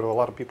be a hero to a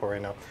lot of people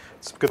right now.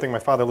 It's a good thing my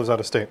father lives out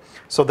of state.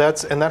 So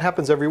and that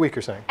happens every week,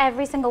 you're saying?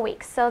 Every single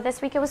week. So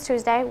this week it was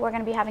Tuesday. We're going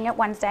to be having it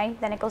Wednesday.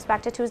 Then it goes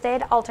back to Tuesday.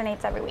 It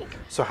alternates every week.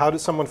 So how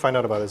does someone find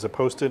out about it? Is it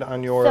posted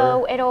on your...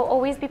 So it'll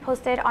always be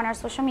posted on our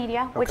social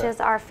media, which Okay. is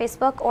our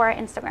Facebook or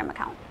Instagram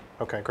account.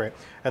 Okay, great.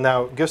 And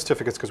now gift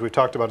certificates, because we've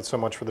talked about it so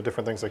much for the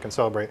different things they can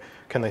celebrate.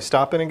 Can they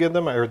stop in and get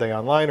them? Are they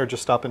online or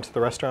just stop into the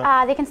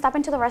restaurant? They can stop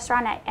into the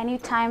restaurant at any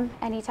time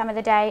of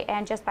the day,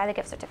 and just buy the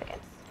gift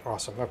certificates.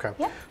 Awesome, okay.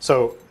 Yep.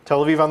 So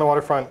Tel Aviv on the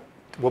waterfront,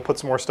 we'll put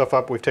some more stuff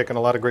up. We've taken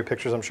a lot of great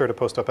pictures, I'm sure, to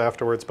post up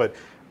afterwards, but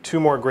 2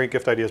 more great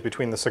gift ideas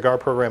between the cigar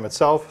program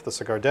itself, the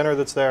cigar dinner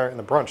that's there, and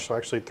the brunch. So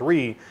actually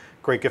 3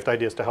 great gift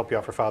ideas to help you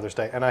out for Father's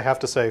Day. And I have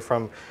to say,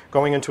 from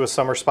going into a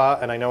summer spot,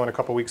 and I know in a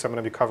couple weeks I'm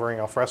going to be covering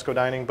al fresco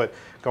dining, but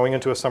going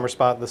into a summer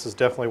spot, this is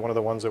definitely one of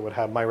the ones that would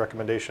have my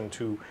recommendation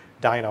to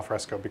dine al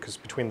fresco, because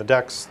between the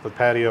decks, the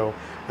patio,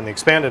 and the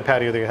expanded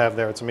patio that you have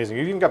there, it's amazing.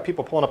 You've even got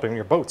people pulling up in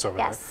your boats over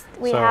there. Yes,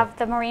 we have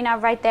the marina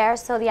right there,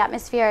 so the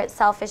atmosphere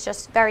itself is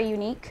just very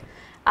unique.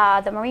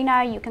 The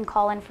marina, you can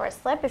call in for a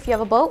slip. If you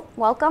have a boat,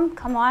 welcome,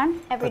 come on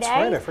every day.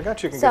 That's right, I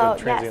forgot you can get a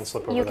transient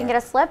slip over there. You can get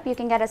a slip, you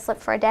can get a slip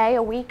for a day,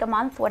 a week, a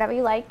month, whatever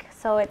you like.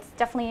 So it's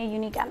definitely a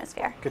unique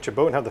atmosphere. Get your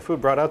boat and have the food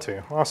brought out to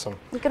you. Awesome.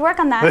 We could work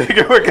on that. You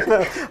can work on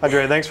that.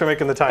 Andrea, thanks for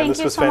making the time. Thank This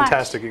you was so much.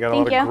 fantastic. You got a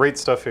Thank lot of you. great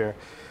stuff here.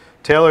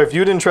 Taylor, if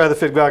you didn't try the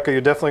fig vodka,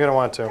 you're definitely going to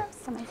want to.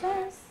 Some of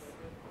this.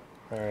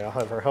 All right, I'll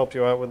have her help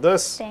you out with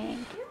this.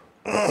 Thank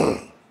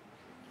you.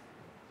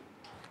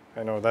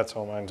 I know that's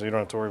all mine, so you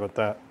don't have to worry about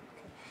that.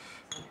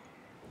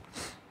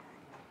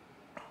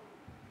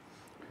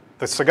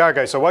 The cigar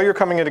guy. So while you're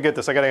coming in to get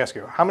this, I got to ask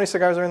you, how many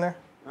cigars are in there?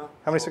 No,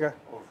 How many cigars?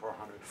 Over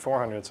 400.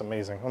 400. It's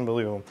amazing.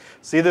 Unbelievable.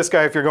 See this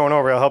guy if you're going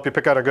over. I'll help you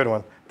pick out a good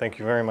one. Thank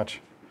you very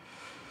much.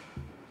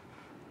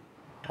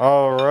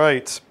 All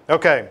right.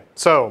 Okay.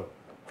 So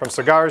from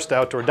cigars to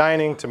outdoor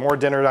dining to more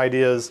dinner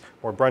ideas,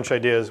 more brunch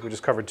ideas, we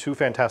just covered 2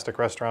 fantastic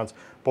restaurants,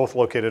 both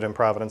located in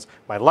Providence.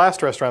 My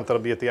last restaurant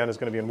that'll be at the end is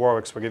going to be in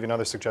Warwick, so we'll give you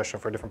another suggestion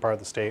for a different part of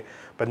the state.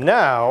 But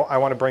now I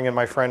want to bring in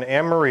my friend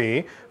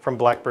Anne-Marie from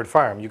Blackbird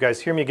Farm. You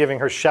guys hear me giving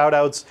her shout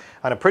outs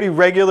on a pretty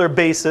regular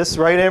basis,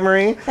 right,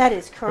 Anne-Marie? That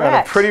is On a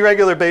correct. pretty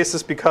regular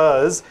basis,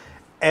 because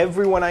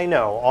everyone I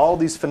know, all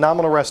these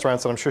phenomenal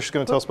restaurants, and I'm sure she's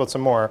going to tell us about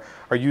some more,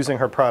 are using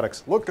her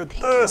products. Look at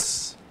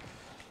this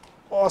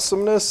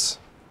awesomeness.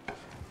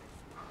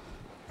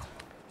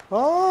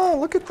 Oh,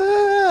 look at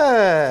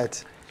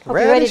that. Hope you're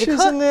ready to Radishes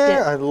cook in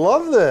there. it. I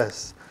love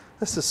this.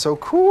 This is so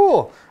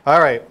cool. All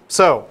right,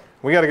 so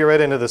we got to get right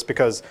into this,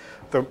 because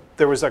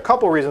there was a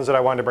couple reasons that I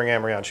wanted to bring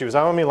Anne-Marie on. She was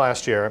on with me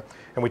last year,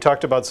 and we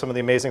talked about some of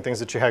the amazing things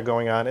that you had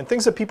going on and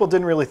things that people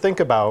didn't really think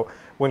about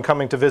when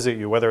coming to visit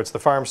you, whether it's the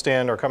farm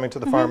stand or coming to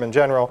the farm in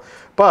general.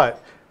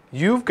 But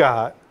you've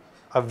got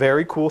a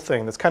very cool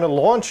thing that's kind of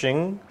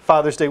launching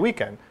Father's Day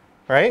weekend,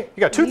 right?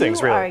 You got 2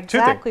 things, really. You are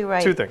exactly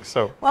right. 2 things.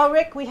 So Well,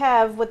 Rick, we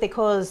have what they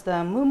call as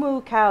the Moo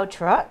Moo Cow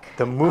Truck.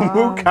 the Moo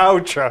Moo Cow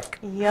Truck.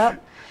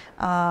 Yep.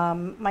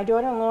 My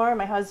daughter-in-law and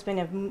my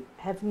husband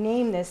have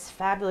named this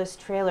fabulous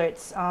trailer.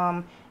 It's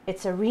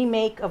a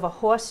remake of a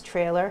horse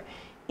trailer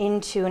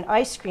into an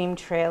ice cream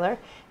trailer,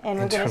 and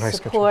we're Into going an to ice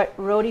cream support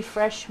Roti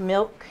Fresh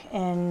milk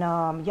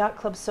and Yacht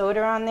Club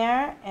soda on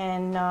there,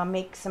 and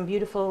make some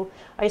beautiful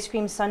ice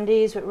cream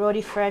sundaes with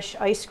Roti Fresh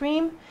ice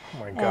cream. Oh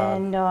my God.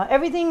 And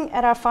everything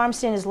at our farm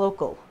stand is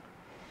local,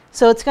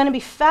 so it's going to be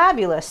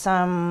fabulous.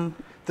 And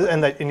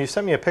you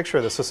sent me a picture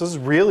of this. This is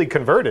really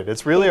converted.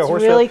 It's really a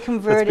horse really trailer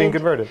converted. that's being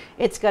converted.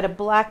 It's got a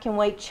black and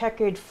white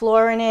checkered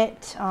floor in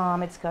it.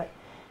 It's got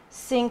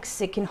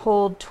sinks. It can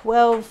hold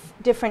 12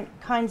 different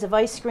kinds of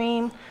ice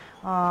cream.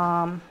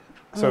 So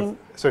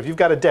if you've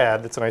got a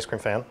dad that's an ice cream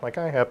fan, like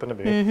I happen to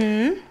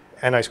be,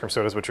 and ice cream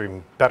sodas, which are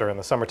even better in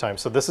the summertime.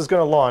 So this is going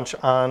to launch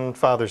on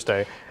Father's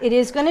Day. It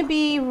is going to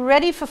be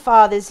ready for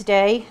Father's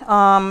Day.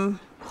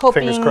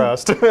 Hoping, Fingers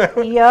crossed.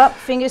 Yep,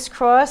 fingers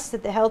crossed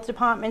that the health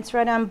department's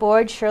right on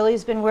board.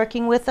 Shirley's been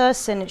working with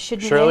us, and it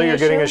shouldn't be Shirley, any you're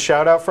getting a issue.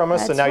 shout out from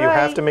us, and That's now you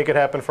have right. to make it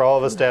happen for all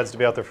of us dads to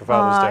be out there for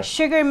Father's Day.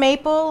 Sugar and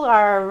Maple,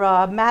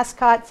 our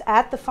mascots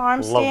at the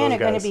farm Love stand, those are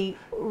going guys. to be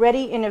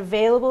ready and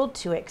available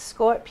to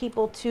escort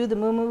people to the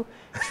Moo Moo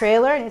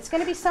trailer, and it's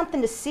going to be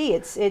something to see.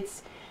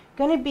 It's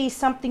going to be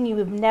something you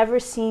have never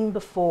seen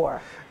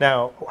before.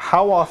 Now,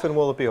 how often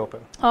will it be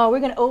open? We're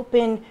going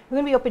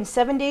to be open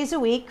 7 days a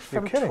week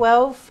from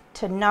 12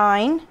 to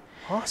 9.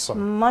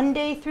 Awesome.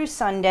 Monday through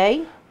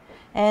Sunday.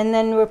 And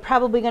then we're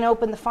probably going to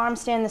open the farm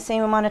stand the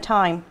same amount of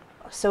time,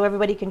 so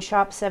everybody can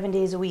shop 7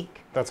 days a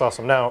week. That's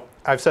awesome. Now,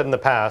 I've said in the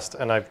past,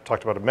 and I've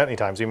talked about it many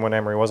times, even when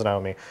Emery wasn't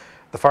out with me,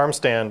 the farm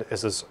stand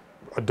is this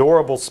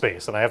adorable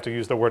space, and I have to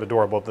use the word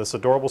adorable, this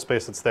adorable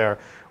space that's there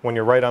when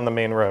you're right on the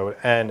main road.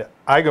 And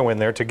I go in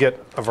there to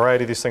get a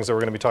variety of these things that we're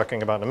going to be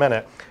talking about in a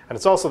minute. And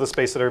it's also the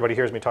space that everybody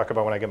hears me talk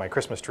about when I get my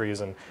Christmas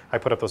trees, and I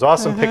put up those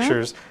awesome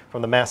pictures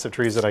from the massive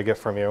trees that I get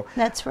from you.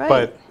 That's right.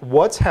 But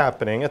what's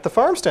happening at the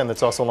farm stand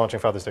that's also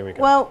launching Father's Day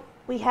weekend? Well,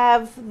 we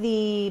have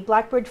the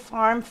Blackbird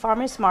Farm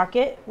Farmers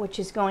Market, which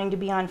is going to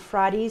be on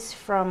Fridays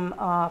from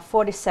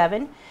 4 to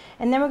 7.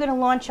 And then we're going to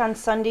launch on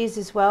Sundays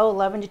as well,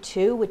 11 to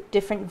 2, with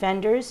different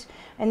vendors.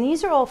 And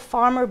these are all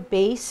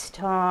farmer-based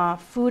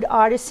food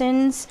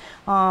artisans.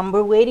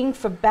 We're waiting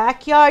for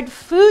Backyard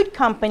Food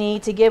Company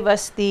to give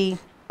us the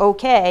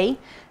okay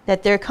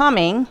that they're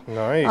coming.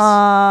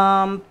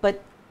 Nice.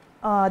 But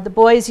the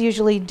boys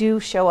usually do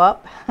show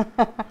up,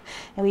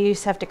 and we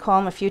used to have to call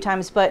them a few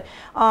times. But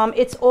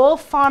it's all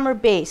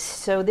farmer-based,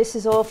 so this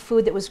is all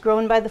food that was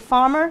grown by the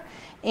farmer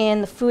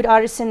and the food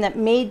artisan that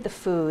made the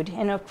food.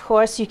 And of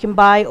course, you can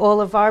buy all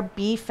of our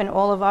beef and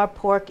all of our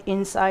pork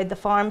inside the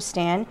farm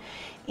stand,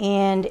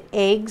 and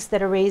eggs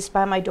that are raised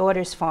by my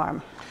daughter's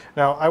farm.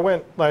 Now, I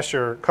went last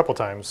year a couple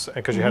times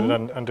because you had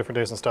it on different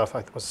days and stuff.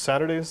 Was it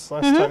Saturdays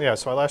last time? Yeah,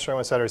 so last year I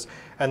went Saturdays,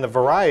 and the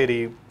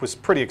variety was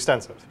pretty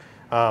extensive.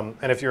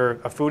 And if you're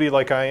a foodie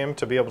like I am,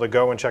 to be able to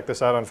go and check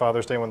this out on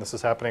Father's Day when this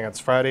is happening, it's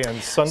Friday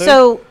and Sunday?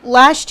 So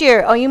last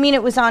year, oh, you mean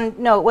it was on,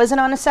 no, it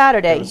wasn't on a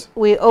Saturday.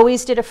 We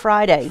always did a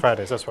Friday.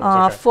 Fridays, that's what it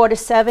was, okay. 4 to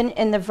 7,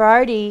 and the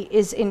variety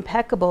is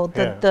impeccable.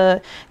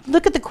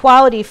 Look at the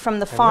quality from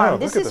the farm.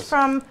 This is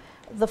from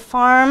the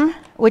farm,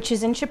 which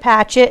is in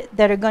Chepachet,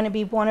 that are going to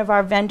be one of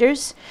our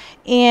vendors.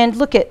 And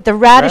look at the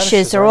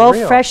radishes are all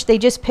fresh. They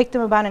just picked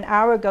them about an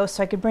hour ago,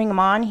 so I could bring them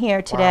on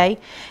here today.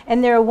 Wow.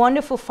 And they're a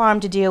wonderful farm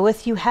to deal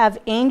with. You have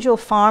Angel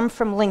Farm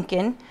from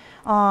Lincoln.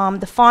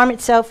 The farm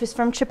itself is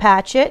from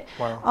Chepachet.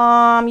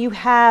 Wow. You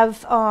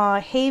have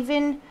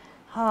Haven.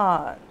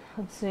 Let's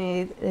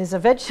see. There's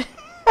a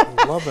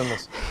I'm loving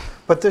this.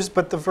 But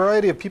the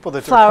variety of people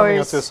that are coming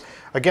out to this,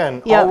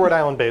 again, all Rhode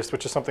Island based,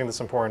 which is something that's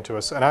important to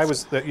us. And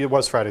it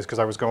was Fridays because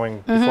I was going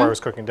before I was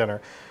cooking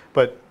dinner.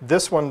 But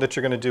this one that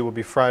you're going to do will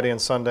be Friday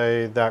and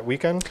Sunday that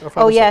weekend?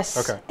 Oh,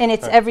 yes. Okay. And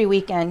it's every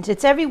weekend.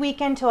 It's every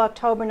weekend till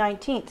October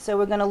 19th. So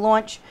we're going to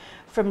launch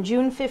from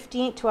June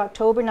 15th to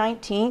October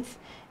 19th.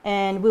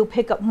 And we'll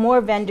pick up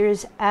more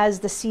vendors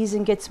as the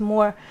season gets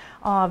more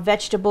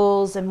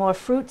vegetables and more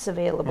fruits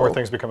available. More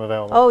things become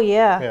available. Oh,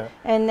 yeah.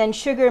 And then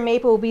Sugar and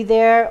Maple will be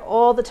there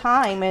all the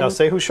time. And now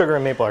say who Sugar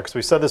and Maple are, because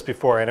we said this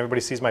before, and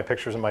everybody sees my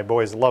pictures, and my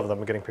boys love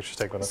them, getting pictures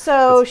taken with them.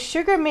 So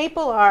Sugar and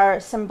Maple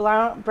are some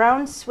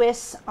brown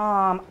Swiss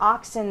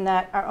oxen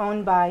that are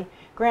owned by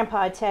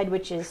Grandpa Ted,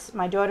 which is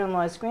my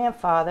daughter-in-law's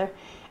grandfather.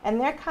 And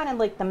they're kind of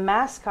like the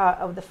mascot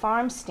of the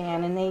farm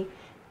stand, and they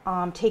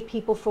take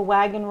people for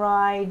wagon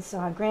rides.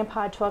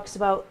 Grandpa talks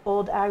about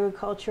old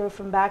agriculture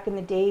from back in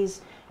the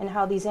days and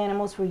how these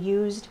animals were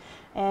used.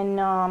 And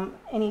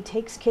he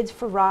takes kids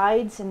for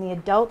rides, and the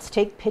adults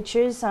take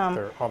pictures.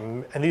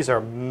 And these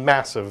are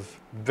massive,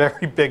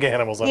 very big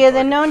animals. Yeah,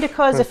 they're known to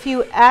cause a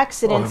few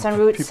accidents on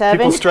Route 7.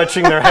 People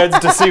stretching their heads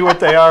to see what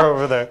they are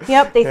over there.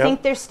 Yep, they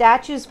think they're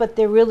statues, but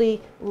they're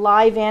really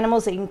live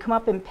animals that you can come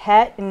up and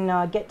pet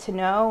and get to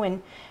know.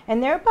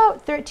 And they're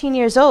about 13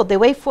 years old. They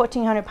weigh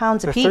 1,400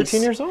 pounds apiece. They're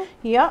 13 years old?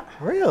 Yeah.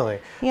 Really?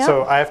 Yeah.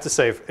 So I have to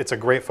say, it's a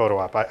great photo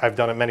op. I've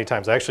done it many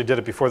times. I actually did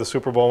it before the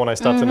Super Bowl when I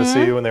stopped in to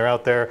see you, and they're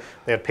out there.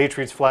 They had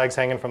Patriots flags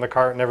hanging from the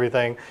cart and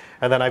everything.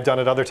 And then I've done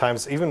it other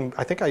times.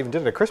 I think I even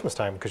did it at Christmas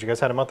time, because you guys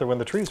had them out there when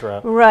the trees were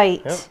out.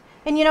 Right. Yep.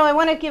 And you know, I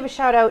want to give a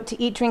shout out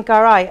to Eat Drink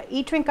RI.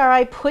 Eat Drink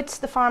RI puts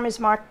the farmers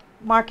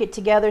market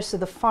together so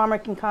the farmer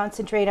can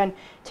concentrate on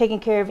taking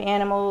care of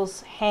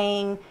animals,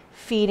 haying,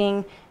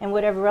 feeding, and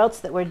whatever else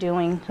that we're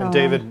doing. And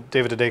David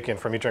Dadakian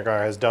from Eat Drink RI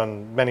has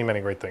done many, many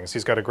great things.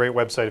 He's got a great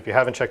website if you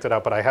haven't checked it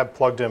out, but I have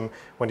plugged him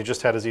when he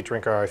just had his Eat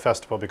Drink RI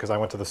festival, because I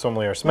went to the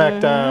Sommelier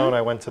Smackdown,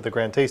 I went to the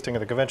Grand Tasting at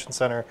the Convention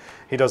Center.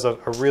 He does a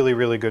really,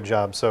 really good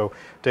job. So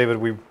David,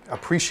 we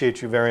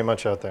appreciate you very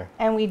much out there.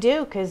 And we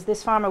do, because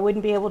this farmer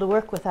wouldn't be able to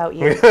work without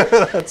you.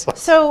 That's awesome.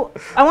 So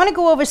I want to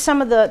go over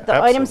some of the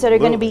items that are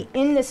going to be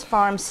in this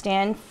farm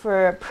stand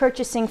for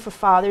purchasing for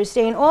Father's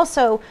Day, and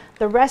also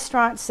the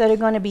restaurants that are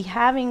going to be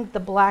having the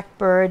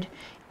Blackbird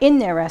in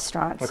their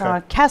restaurants.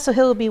 Okay. Castle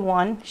Hill will be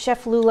one.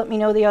 Chef Lou let me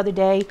know the other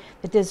day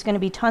that there's going to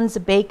be tons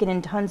of bacon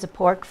and tons of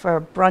pork for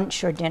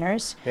brunch or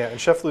dinners. Yeah, and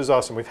Chef Lou's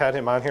awesome. We've had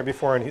him on here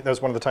before, and that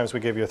was one of the times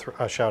we gave you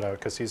a shout out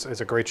because he's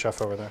a great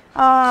chef over there.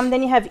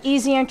 Then you have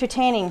Easy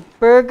Entertaining.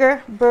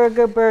 Burger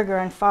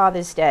on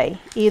Father's Day.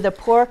 Either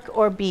pork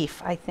or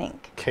beef, I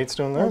think. Kate's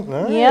doing that?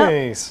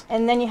 Nice. Yeah.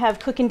 And then you have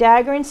Cook and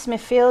Dagger in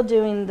Smithfield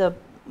doing the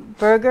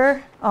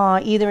burger,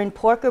 either in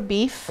pork or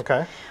beef.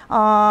 Okay.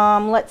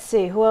 Let's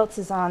see, who else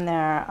is on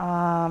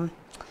there?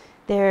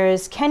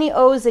 There's Kenny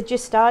O's that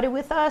just started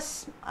with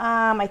us.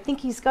 I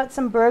think he's got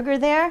some burger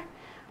there.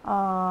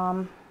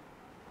 Oh,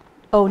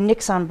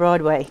 Nick's on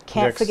Broadway.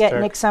 Can't forget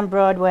Nick's on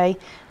Broadway.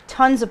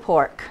 Tons of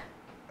pork.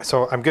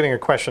 So I'm getting a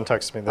question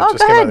texted me that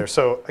just came out there.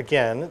 So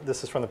again,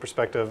 this is from the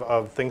perspective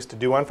of things to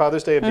do on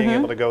Father's Day, of being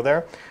able to go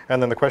there.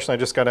 And then the question I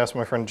just got asked by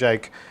my friend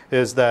Jake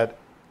is that,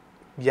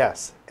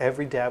 yes,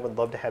 every dad would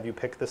love to have you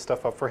pick this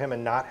stuff up for him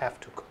and not have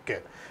to cook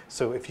it.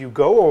 So if you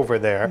go over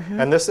there,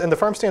 and the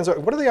farm stands,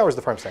 what are the hours of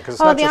the farm stand? 'Cause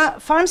it's not the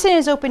farm stand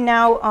is open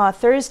now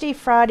Thursday,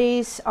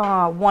 Fridays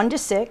 1 to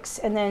 6,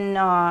 and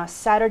then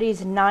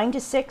Saturdays 9 to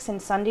 6,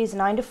 and Sundays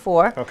 9 to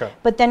 4. Okay.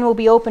 But then we'll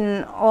be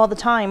open all the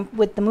time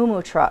with the Moo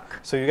Moo truck.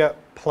 So you got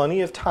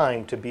plenty of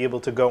time to be able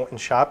to go and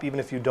shop, even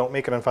if you don't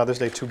make it on Father's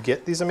Day, to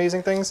get these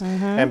amazing things.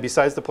 And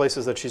besides the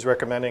places that she's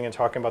recommending and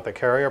talking about the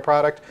carrier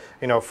product,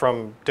 you know,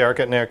 from Derek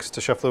at Nick's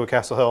to Chef Lou at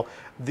Castle Hill,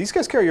 these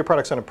guys carry your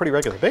products on a pretty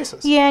regular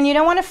basis. Yeah, and you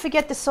don't want to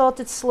forget the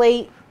Salted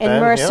Slate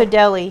and Mercer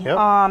Deli.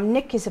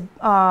 Nick is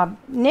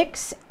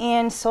Nick's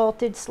and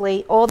Salted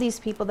Slate. All these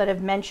people that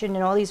I've mentioned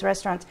and all these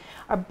restaurants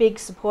are big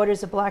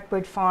supporters of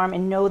Blackbird Farm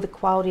and know the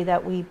quality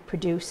that we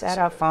produce at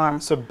our farm.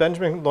 So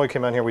Benjamin Lloyd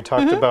came on here. We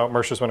talked about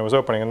Mercer's when it was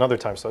opening another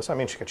time. So I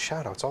mean, she gets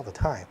shout outs all the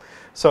time.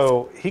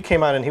 So he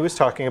came on and he was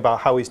talking about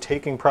how he's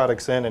taking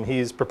products in and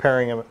he's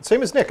preparing them.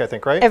 Same as Nick, I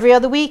think, right? Every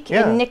other week.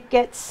 Yeah. And Nick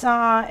gets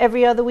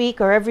every other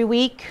week or every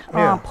week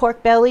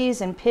pork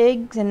bellies and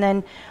pigs and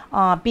then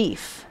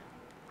beef.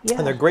 Yeah.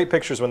 And they're great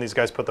pictures when these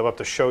guys put them up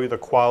to show you the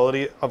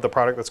quality of the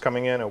product that's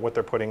coming in and what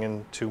they're putting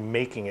into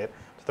making it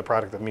to the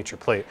product that meets your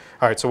plate.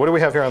 All right, so what do we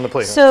have here on the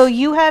plate? So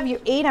you have your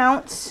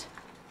 8-ounce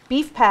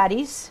beef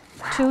patties,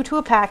 2 to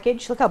a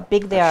package. Look how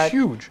big they are.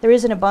 Huge. There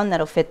isn't a bun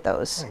that'll fit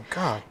those. Oh, my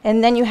God.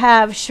 And then you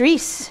have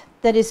Shreese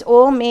that is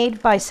all made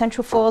by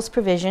Central Falls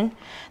Provision.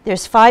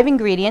 There's 5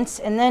 ingredients,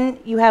 and then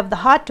you have the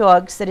hot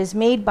dogs that is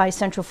made by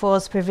Central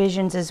Falls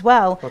Provisions as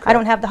well. Okay. I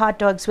don't have the hot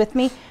dogs with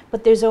me,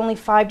 but there's only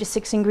 5 to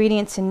 6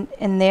 ingredients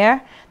in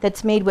there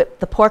that's made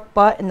with the pork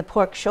butt and the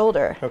pork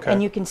shoulder. Okay.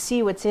 And you can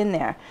see what's in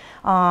there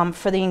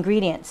for the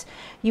ingredients.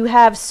 You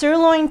have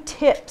sirloin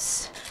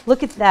tips.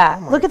 Look at that.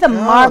 Oh Look at the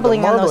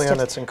marbling on those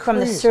that's tips from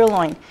the crazy.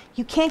 sirloin.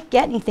 You can't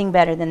get anything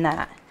better than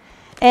that.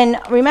 And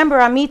remember,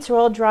 our meats are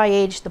all dry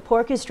aged. The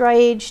pork is dry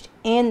aged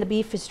and the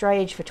beef is dry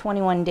aged for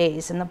 21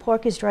 days. And the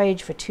pork is dry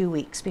aged for 2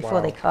 weeks before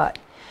they cut.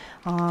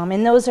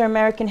 And those are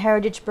American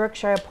Heritage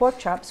Berkshire pork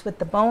chops with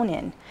the bone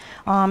in.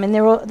 And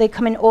they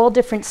come in all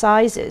different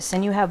sizes.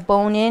 And you have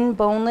bone in,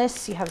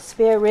 boneless, you have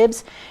spare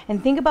ribs.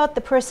 And think about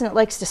the person that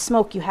likes to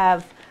smoke. You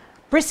have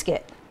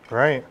brisket.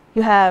 Right.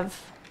 You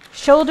have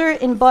shoulder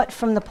and butt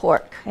from the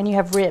pork, and you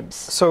have ribs.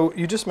 So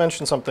you just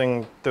mentioned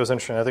something that was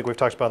interesting. I think we've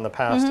talked about in the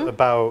past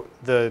about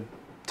the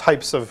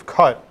types of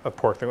cut of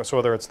pork, so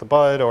whether it's the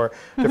butt or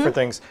different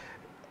things.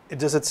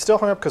 Does it still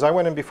hang up? Because I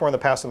went in before in the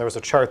past and there was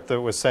a chart that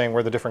was saying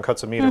where the different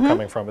cuts of meat are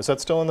coming from. Is that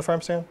still in the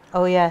farm stand?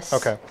 Oh, yes.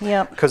 Okay.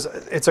 Yep. Because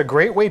it's a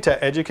great way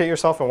to educate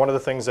yourself. And one of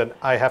the things that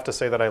I have to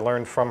say that I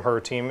learned from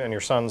her team and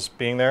your sons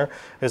being there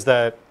is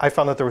that I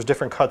found that there was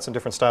different cuts and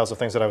different styles of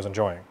things that I was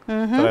enjoying,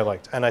 that I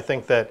liked. And I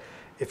think that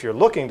if you're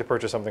looking to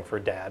purchase something for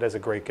dad as a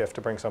great gift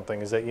to bring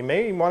something, is that you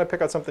may want to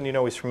pick out something you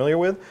know he's familiar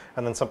with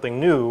and then something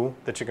new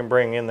that you can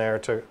bring in there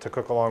to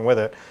cook along with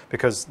it,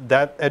 because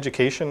that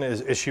education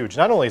is huge.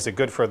 Not only is it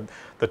good for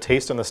the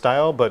taste and the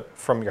style, but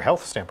from your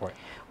health standpoint.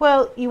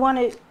 Well, you want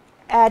to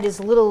add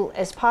as little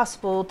as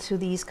possible to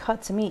these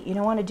cuts of meat. You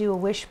don't want to do a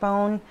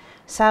wishbone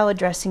salad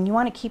dressing. You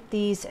want to keep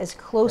these as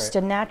close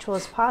to natural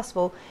as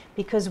possible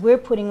because we're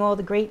putting all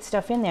the great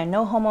stuff in there.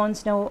 No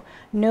hormones, no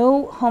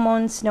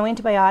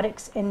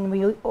antibiotics, and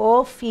we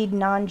all feed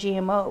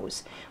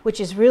non-GMOs,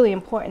 which is really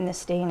important in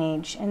this day and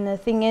age. And the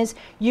thing is,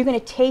 you're going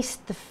to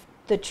taste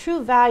the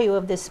true value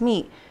of this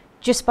meat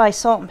just by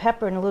salt and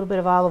pepper and a little bit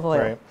of olive oil.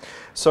 Right.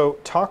 So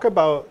talk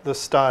about the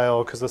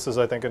style, because this is,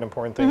 I think, an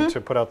important thing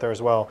to put out there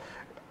as well,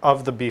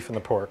 of the beef and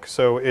the pork.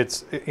 So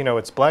it's, you know,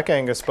 it's black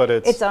Angus, but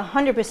it's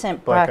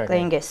 100% black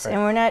Angus. Right.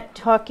 And we're not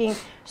talking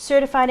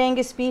certified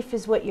Angus beef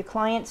is what your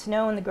clients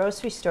know in the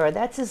grocery store.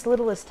 That's as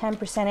little as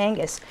 10%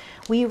 Angus.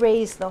 We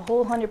raise the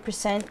whole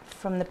 100%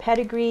 from the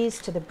pedigrees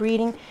to the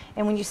breeding.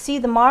 And when you see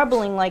the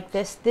marbling like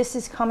this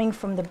is coming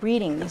from the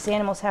breeding. These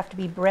animals have to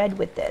be bred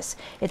with this.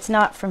 It's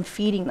not from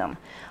feeding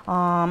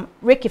them.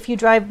 Rick, if you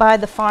drive by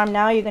the farm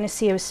now, you're going to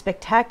see a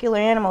spectacular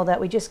animal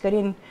that we just got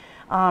in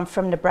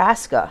from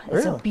Nebraska.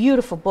 It's a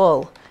beautiful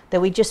bull that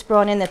we just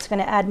brought in that's going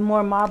to add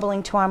more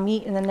marbling to our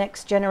meat in the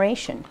next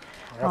generation.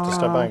 I'll have to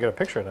stop by and get a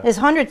picture of that. There's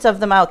hundreds of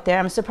them out there.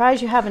 I'm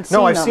surprised you haven't seen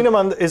them. No, I've seen them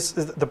on is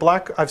the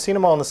black. I've seen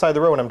them all on the side of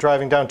the road when I'm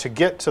driving down to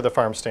get to the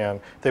farm stand.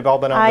 They've all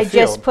been out in the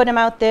field. I just put them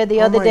out there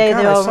the other day. God,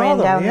 They all I saw ran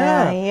them, down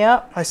yeah. there.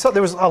 Yep. I saw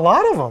there was a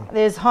lot of them.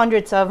 There's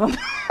hundreds of them.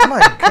 Oh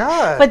my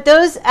God. But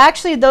those are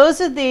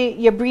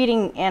your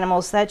breeding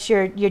animals. That's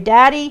your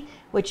daddy,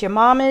 which your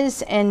mom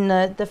is, and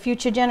the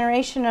future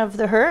generation of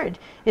the herd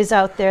is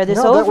out there.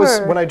 There's that was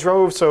when I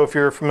drove. So if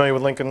you're familiar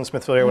with Lincoln and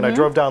Smithfield area, when I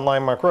drove down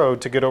Landmark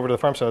Road to get over to the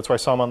farm stand, that's where I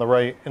saw them on the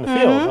right in the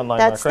field on Landmark.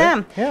 That's right?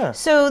 them. Yeah.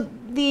 So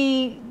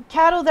the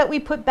cattle that we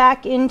put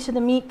back into the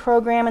meat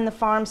program in the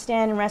farm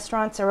stand and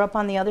restaurants are up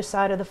on the other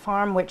side of the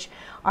farm, which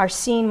are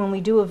seen when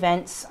we do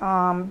events.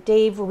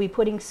 Dave will be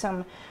putting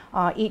some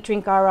Eat,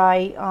 Drink,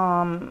 RI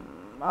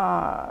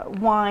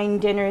wine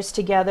dinners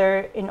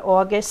together in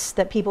August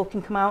that people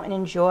can come out and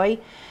enjoy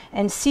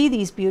and see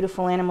these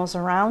beautiful animals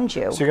around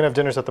you. So you're gonna have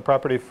dinners at the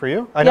property for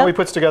you? I know Yep. we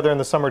puts together in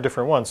the summer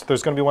different ones.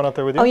 There's gonna be one out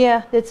there with you? Oh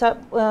yeah, it's up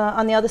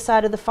on the other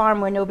side of the farm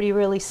where nobody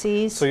really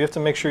sees. So you have to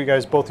make sure you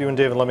guys, both you and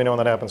David, let me know when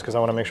that happens because I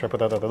want to make sure I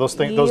put that out there. Those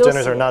You'll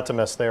dinners see are it. not to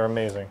miss. They are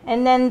amazing.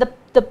 And then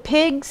the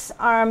pigs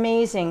are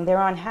amazing.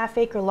 They're on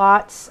half-acre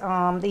lots.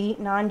 They eat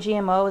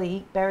non-GMO. They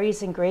eat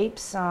berries and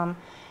grapes.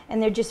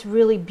 And they're just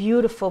really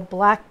beautiful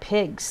black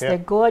pigs. Yeah. They're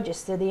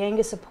gorgeous. They're the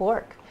Angus of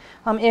pork.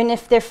 And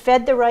if they're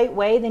fed the right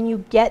way, then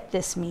you get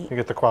this meat. You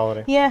get the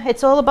quality. Yeah,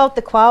 it's all about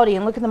the quality.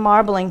 And look at the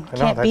marbling. I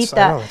know, Can't beat I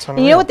that. know, it's And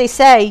you know what they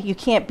say? You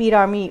can't beat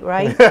our meat,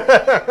 right?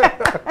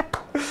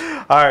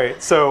 All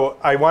right, so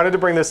I wanted to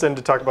bring this in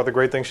to talk about the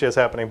great things she has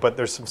happening, but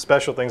there's some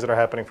special things that are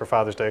happening for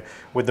Father's Day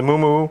with the Moo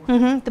Moo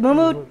The Moo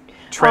Moo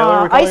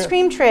trailer. we call ice it?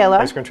 cream trailer.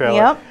 Ice cream trailer.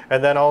 Yep.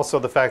 And then also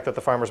the fact that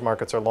the farmers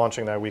markets are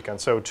launching that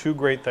weekend. So two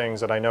great things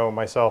that I know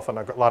myself and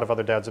a lot of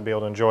other dads will be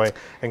able to enjoy,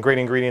 and great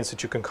ingredients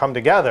that you can come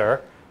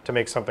together to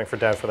make something for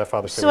Dad for that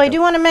Father's Day So I weekend.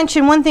 do want to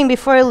mention one thing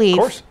before I leave. Of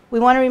course. We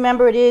want to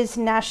remember it is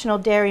National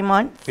Dairy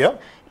Month.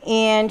 Yep.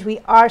 And we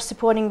are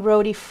supporting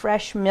Rhodey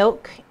Fresh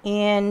Milk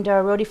and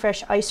Rhodey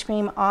Fresh Ice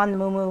Cream on the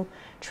Moo Moo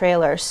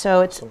trailer.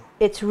 So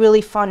it's really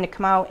fun to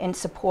come out and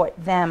support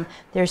them.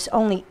 There's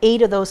only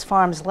 8 of those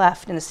farms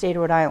left in the state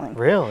of Rhode Island.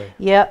 Really?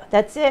 Yep,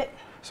 that's it.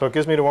 So it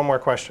gives me to one more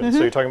question. So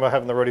you're talking about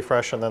having the Rhodey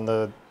Fresh and then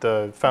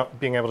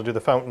being able to do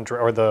the fountain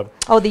or the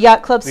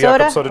Yacht Club the Yacht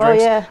soda? Club soda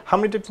drinks. Oh, yeah. How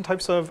many different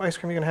types of ice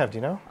cream are you gonna have? Do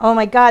you know? Oh,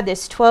 my God,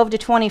 there's 12 to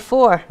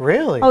 24.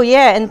 Really? Oh,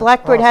 yeah, and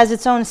Blackbird has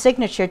its own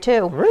signature,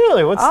 too.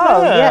 Really? What's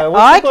Oh, that? yeah. What's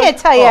Oh, I it like? can't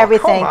tell you Oh,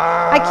 everything. come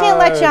I can't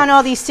let you on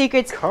all these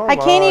secrets. Come I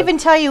can't on. even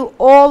tell you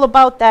all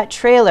about that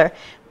trailer.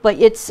 But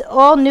it's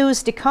all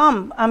news to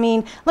come. I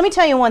mean, let me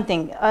tell you one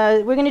thing.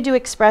 We're going to do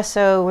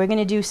espresso. We're going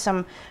to do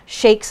some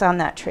shakes on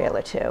that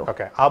trailer, too.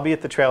 Okay, I'll be at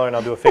the trailer and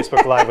I'll do a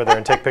Facebook Live with her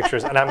and take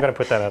pictures, and I'm going to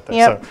put that out there.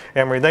 Yep. So,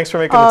 Anne-Marie, thanks for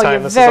making Oh, the time.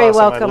 you're This very is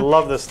awesome. welcome. I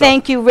love this stuff.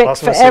 Thank you, Rick,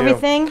 Awesome for to see you.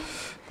 everything.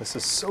 This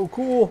is so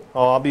cool.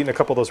 Oh, I'll be eating a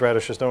couple of those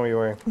radishes. Don't you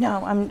worry.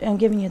 No, I'm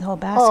giving you the whole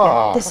basket.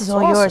 Oh, This is that's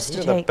all awesome. yours to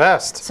You're take. the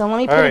best. So let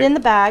me All put right. it in the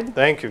bag.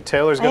 Thank you.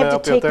 Taylor's I going to have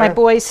help to you up take there. my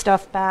boys'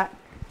 stuff back.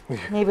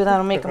 Maybe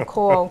that'll make them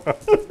call.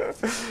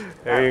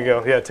 There you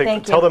go. Yeah,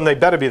 Thank tell you. them they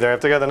better be there. I have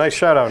to get a nice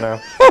shout out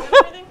now. I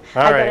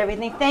All got right.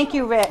 everything. Thank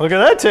you, Rick. Look at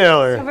that,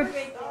 Taylor. Have a great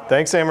day.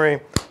 Thanks, Anne-Marie.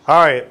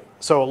 All right,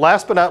 so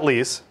last but not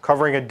least,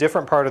 covering a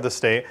different part of the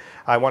state,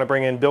 I want to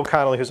bring in Bill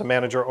Connolly, who's a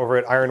manager over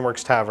at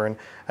Ironworks Tavern.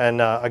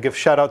 And I give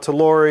shout out to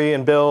Lori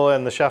and Bill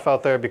and the chef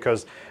out there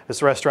because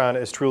this restaurant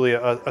is truly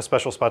a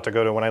special spot to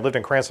go to. When I lived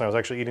in Cranston, I was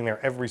actually eating there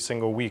every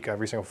single week,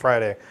 every single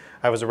Friday.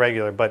 I was a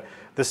regular, but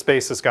this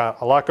space has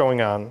got a lot going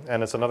on,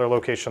 and it's another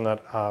location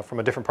that from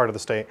a different part of the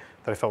state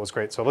that I felt was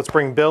great. So let's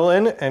bring Bill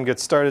in and get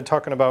started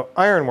talking about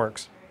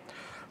Ironworks.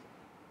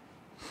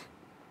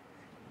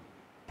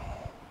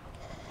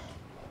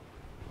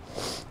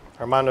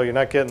 Armando, you're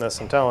not getting this,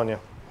 I'm telling you.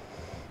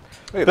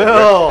 Hey there,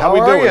 Bill, Rick. how we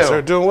are doing, you?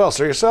 sir? Doing well,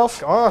 sir.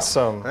 Yourself?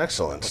 Awesome.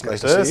 Excellent. It's Look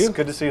nice at to this. see you.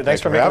 Good to see you.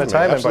 Thanks for having making the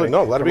time, me. Absolutely.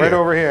 buddy. No, glad to Come be right here.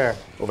 over here.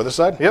 Over this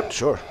side? Yep.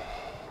 Sure.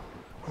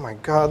 Oh my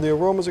God, the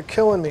aromas are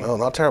killing me. Oh,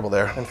 not terrible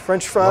there. And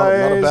French fries.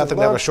 Not a bad thing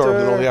to have a short lobster.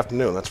 middle of the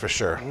afternoon, that's for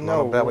sure. No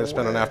Not a bad way to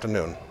spend an way.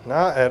 afternoon.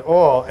 Not at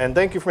all. And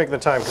thank you for making the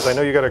time because I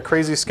know you got a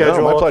crazy schedule.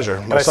 No, my pleasure.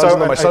 And My I son's,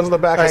 saw- my son's in the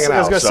back hanging I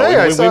was out. gonna so say,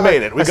 I we saw-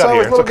 made it. We I got saw here.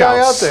 his It's little what guy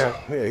out counts. there.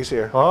 Yeah, he's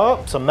here.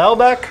 Oh, some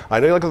Malbec. I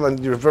know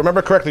you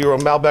remember correctly, you're a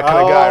Malbec kind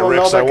of guy, Oh,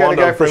 Rick, so I Malbec kinda wanted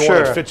guy to for bring one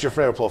sure. that fits your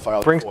flavor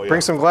profile for you.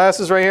 Bring some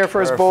glasses right here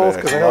for us both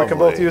because I know we can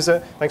both Lovely. use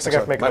it. Thanks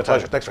again for making My the time.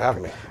 pleasure. Thanks for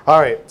having me.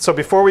 All right, so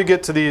before we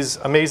get to these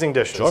amazing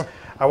dishes, Sure.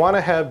 I want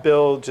to have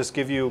Bill just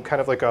give you kind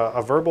of like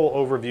a verbal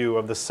overview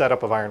of the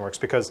setup of Ironworks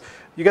because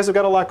you guys have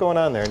got a lot going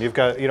on there, and you've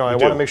got, I want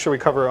to make sure we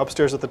cover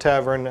upstairs at the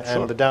tavern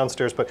and the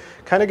downstairs, but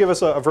kind of give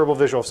us a verbal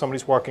visual if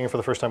somebody's walking in for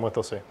the first time what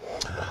they'll see.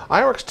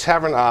 Ironworks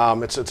Tavern,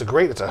 it's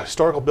a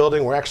historical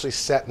building. We're actually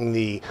set in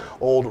the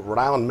old Rhode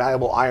Island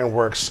Malleable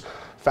Ironworks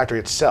factory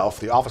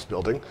itself, the office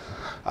building.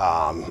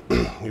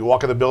 You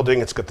walk in the building,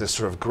 it's got this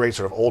sort of great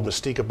sort of old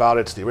mystique about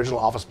it. It's the original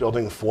office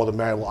building for the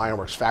Malleable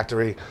Ironworks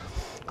factory.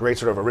 Great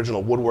sort of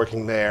original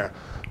woodworking there.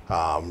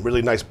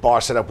 Really nice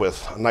bar setup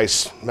with a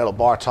nice metal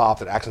bar top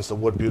that accents the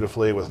wood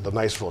beautifully with the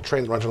nice little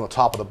train that runs on the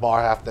top of the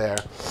bar half there.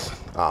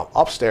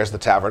 Upstairs, the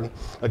tavern,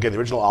 again, the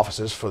original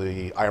offices for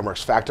the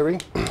Ironworks factory.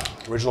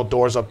 Original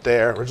doors up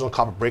there, original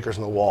copper breakers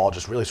in the wall,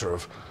 just really sort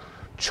of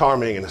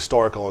charming and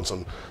historical and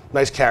some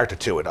nice character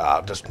to it.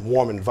 Just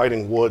warm,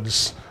 inviting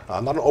woods.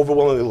 Not an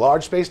overwhelmingly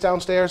large space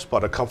downstairs,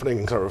 but a comforting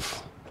and sort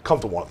of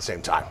comfortable one at the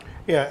same time.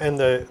 Yeah, and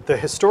the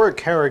historic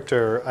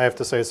character, I have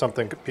to say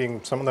something,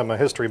 being some of them a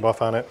history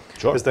buff on it,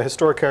 Sure. is the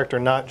historic character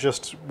not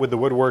just with the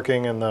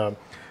woodworking and the,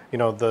 you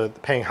know, the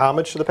paying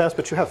homage to the past,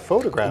 but you have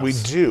photographs. We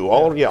do,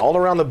 all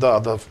around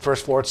the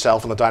first floor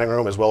itself in the dining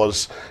room, as well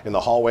as in the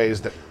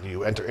hallways that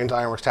you enter into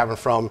Ironworks Tavern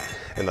from.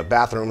 In the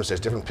bathrooms, there's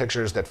different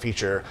pictures that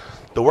feature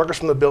the workers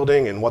from the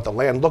building and what the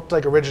land looked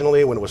like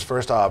originally when it was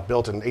first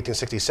built in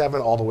 1867,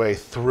 all the way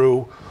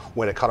through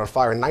when it caught on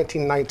fire in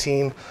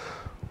 1919.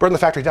 Burned the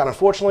factory down,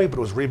 unfortunately, but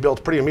it was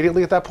rebuilt pretty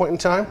immediately at that point in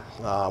time.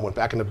 Went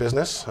back into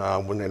business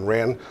and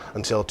ran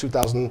until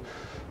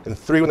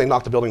 2003 when they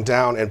knocked the building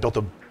down and built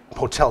a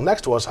hotel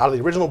next to us out of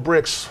the original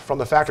bricks from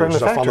the factory, which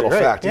is a fun little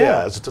fact.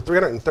 Yeah, it's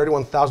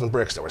 331,000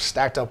 bricks that were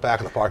stacked out back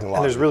in the parking lot.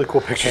 And there's really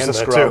cool pictures of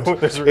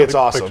that too. It's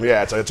awesome.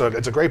 Yeah, it's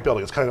a great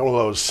building. It's kind of one of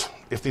those,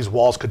 if these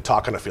walls could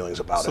talk kind of feelings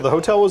about it. So the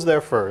hotel was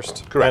there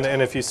first. Correct.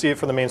 And if you see it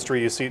from the main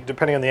street, you see,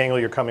 depending on the angle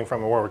you're coming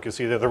from in Warwick, you'll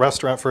see either the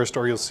restaurant first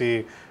or you'll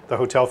see the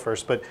hotel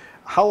first. But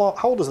how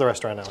old is the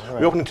restaurant now?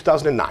 We opened in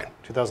 2009.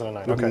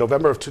 2009, In okay.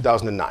 November of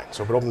 2009.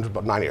 So we've been open for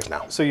about 9 years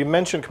now. So you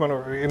mentioned, come on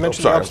over, you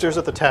mentioned sorry. upstairs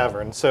at the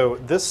tavern. So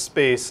this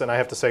space, and I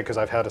have to say, because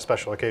I've had a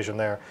special occasion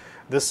there,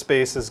 this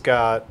space has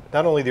got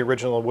not only the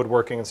original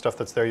woodworking and stuff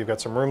that's there, you've got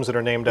some rooms that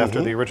are named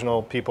after the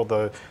original people,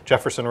 the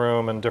Jefferson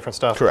room and different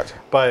stuff. Correct.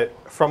 But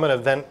from an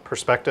event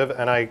perspective,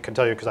 and I can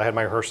tell you because I had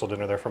my rehearsal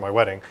dinner there for my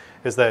wedding,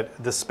 is that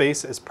the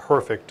space is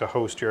perfect to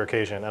host your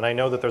occasion. And I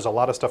know that there's a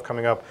lot of stuff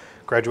coming up,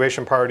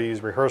 graduation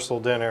parties,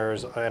 rehearsal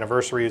dinners,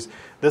 anniversaries.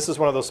 This is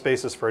one of those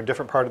spaces for a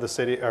different part of the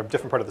city, or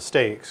different part of the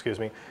state, excuse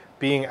me,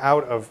 being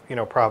out of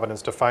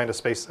Providence to find a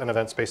space, an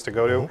event space to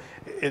go to.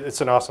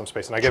 It's an awesome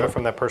space, and I give it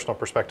from that personal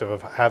perspective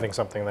of having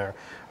something there.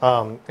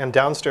 And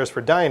downstairs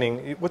for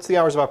dining, what's the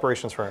hours of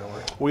operations for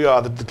Ironworks? We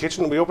the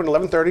kitchen, we open at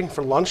 11:30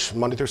 for lunch,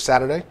 Monday through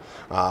Saturday.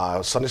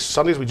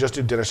 Sundays we just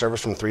do dinner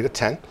service from 3 to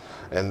 10.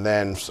 And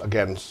then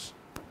again,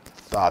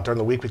 during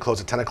the week we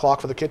close at 10 o'clock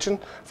for the kitchen.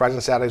 Fridays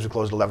and Saturdays we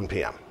close at 11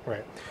 p.m.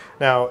 Right.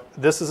 Now,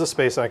 this is a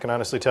space, and I can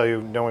honestly tell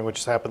you, knowing what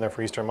just happened there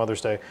for Easter and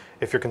Mother's Day,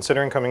 if you're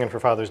considering coming in for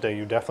Father's Day,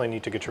 you definitely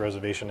need to get your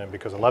reservation in,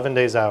 because 11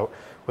 days out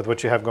with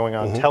what you have going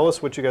on. Tell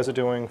us what you guys are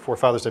doing for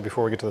Father's Day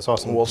before we get to this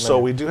awesome Well, so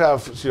menu. we do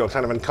have,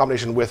 kind of in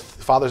combination with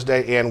Father's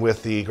Day and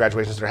with the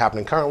graduations that are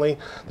happening currently,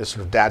 this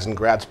sort of Dads and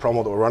Grads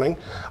promo that we're running.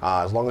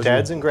 As long as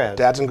Dads and Grads.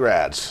 Dads and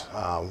Grads.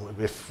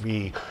 If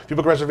you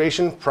book a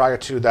reservation prior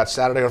to that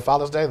Saturday on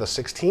Father's Day, the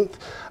 16th,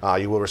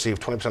 you will receive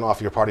 20%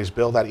 off your party's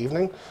bill that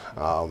evening.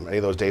 Any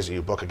of those days that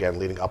you book, again,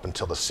 leading up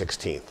until the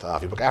 16th.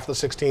 If you book after the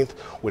 16th,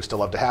 we'd still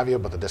love to have you,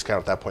 but the discount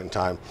at that point in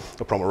time,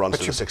 the promo runs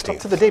to the 16th. Up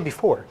to the day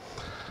before.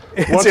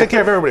 We want to take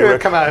care of everybody,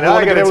 Rick. Come on, we now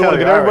want I to gotta tell get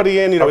you. everybody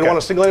in. We Okay. want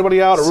to single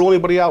anybody out or rule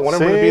anybody out. Want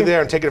everybody to be See?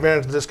 there and take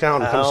advantage of the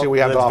discount and come see what we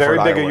have to That's offer. very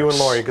at big of you Ironworks.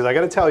 and Lori, because I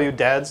got to tell you,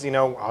 dads,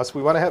 us,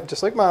 we want to have,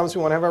 just like moms,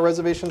 we want to have our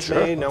reservations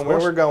made, know of where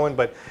course. we're going.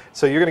 But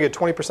so you're going to get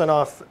 20%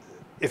 off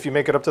if you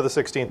make it up to the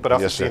 16th, but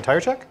off Yes, the sir. entire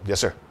check?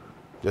 Yes, sir.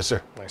 Yes,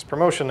 sir. Nice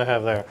promotion to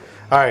have there.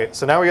 All right,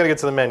 so now we got to get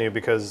to the menu,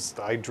 because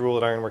I drool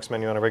at Ironworks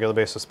menu on a regular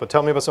basis. But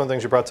tell me about some of the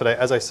things you brought today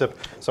as I sip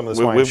some of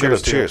this wine. We've got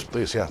Cheers a to you. cheers,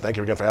 please. Yeah, thank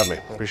you again for having me.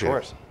 Appreciate Of it.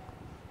 course.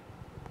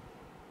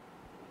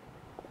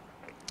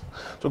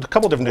 So a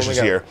couple different dishes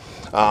got? here.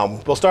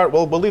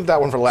 We'll leave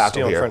that one for last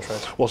Steel over and here.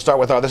 French fries. We'll start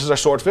with this is our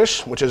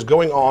swordfish, which is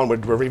going on. We're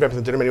revamping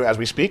the dinner menu as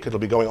we speak. It'll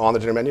be going on the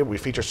dinner menu. We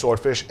feature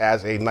swordfish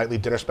as a nightly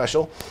dinner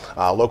special.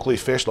 Locally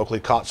fished,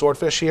 locally caught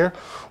swordfish here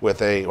with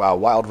a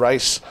wild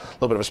rice, a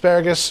little bit of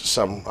asparagus,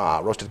 some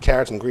roasted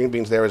carrots and green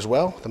beans there as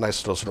well. The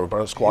nice little sort of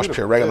butternut squash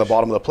Beautiful puree on the fish.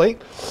 bottom of the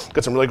plate.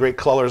 Got some really great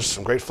colors,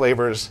 some great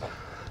flavors.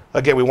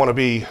 Again, we want to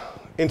be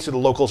into the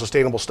local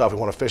sustainable stuff. We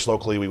want to fish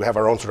locally. We have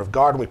our own sort of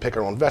garden. We pick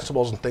our own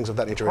vegetables and things of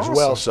that nature as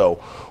well.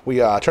 So we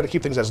try to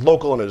keep things as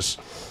local and as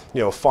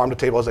farm to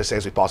table, as they say,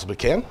 as we possibly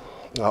can.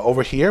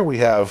 Over here we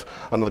have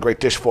another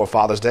great dish for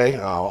Father's Day.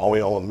 All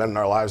the men in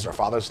our lives, our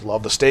fathers,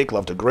 love the steak,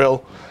 love to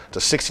grill.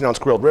 It's a 16-ounce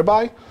grilled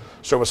ribeye.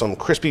 Served with some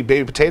crispy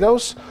baby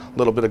potatoes, a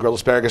little bit of grilled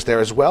asparagus there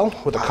as well,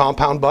 with a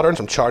compound butter and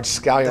some charred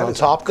scallion on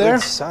top there.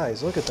 Good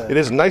size. Look at that. It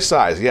is a nice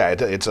size. Yeah,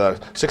 it's a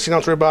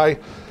 16-ounce ribeye.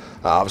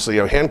 Obviously,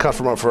 hand cut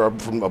from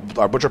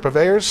our butcher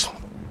purveyors.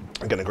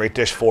 Again, a great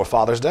dish for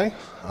Father's Day.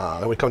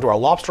 Then we come to our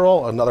lobster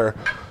roll, another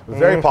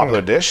very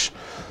popular dish.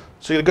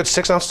 So you get a good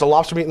 6 ounces of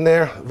lobster meat in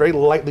there, very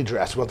lightly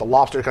dressed. We want the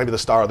lobster to kind of be the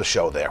star of the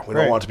show there. We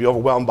don't Right. want it to be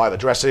overwhelmed by the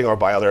dressing or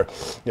by other,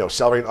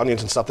 celery and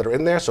onions and stuff that are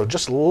in there. So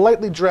just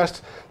lightly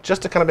dressed,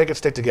 just to kind of make it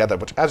stick together.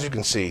 But as you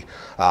can see,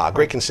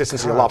 great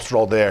consistency of lobster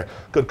roll there.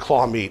 Good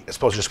claw meat, as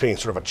opposed to just being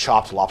sort of a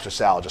chopped lobster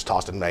salad just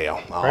tossed in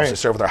mayo. Right. So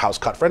served with our house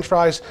cut French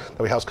fries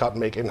that we house cut and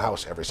make in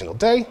house every single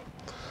day.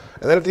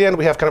 And then at the end,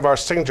 we have kind of our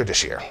signature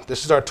dish here.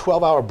 This is our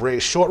 12-hour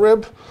braised short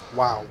rib.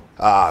 Wow.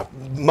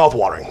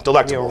 Mouth-watering,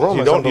 delectable. The aroma's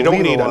You don't need a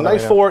unbelievable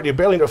knife on it, for it. You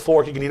barely need a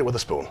fork. You can eat it with a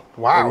spoon.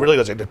 Wow. It really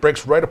does. It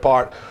breaks right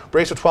apart.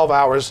 Braised for 12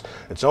 hours,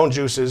 its own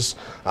juices,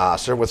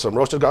 served with some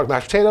roasted garlic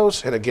mashed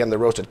potatoes, and again, the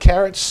roasted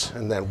carrots,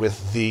 and then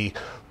with the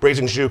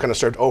braising jus kind of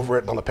served over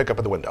it on the pickup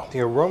at the window. The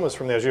aromas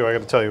from the jus, I got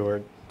to tell you,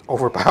 are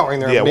overpowering.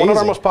 They're Yeah, amazing. one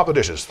of our most popular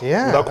dishes.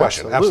 Yeah, without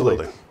question.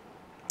 Absolutely.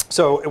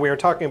 So we were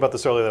talking about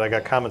this earlier that I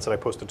got comments that I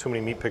posted too many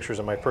meat pictures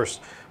in my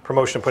first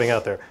promotion putting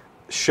out there.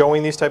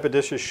 Showing these type of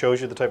dishes shows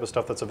you the type of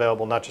stuff that's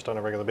available, not just on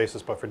a regular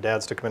basis, but for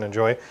dads to come in and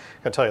enjoy. I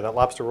gotta tell you, that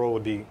lobster roll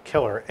would be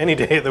killer any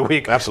day of the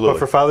week. Absolutely. But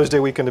for Father's Day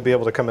weekend to be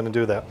able to come in and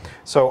do that.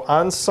 So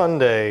on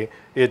Sunday,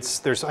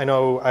 I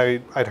know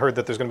I'd heard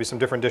that there's going to be some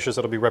different dishes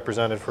that'll be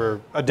represented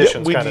for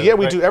additions. We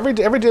do every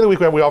day of the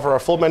week. We offer our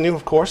full menu,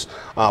 of course.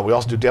 We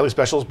also do daily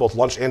specials, both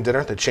lunch and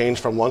dinner. They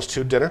change from lunch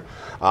to dinner.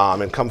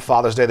 And come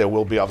Father's Day, there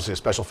will be obviously a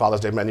special Father's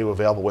Day menu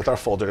available with our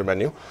full dinner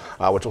menu,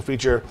 which will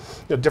feature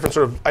different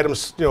sort of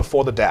items,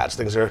 for the dads.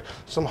 Things are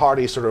some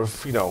hearty sort of,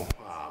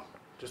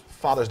 just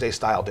Father's Day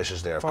style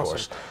dishes there, of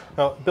course.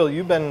 Now, Bill,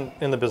 you've been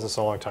in the business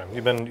a long time.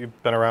 You've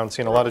been around,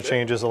 seen a lot of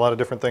changes, a lot of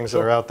different things that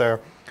are out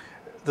there.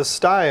 The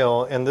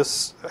style and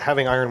this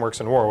having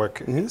Ironworks in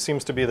Warwick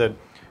seems to be that,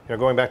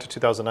 going back to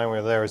 2009 when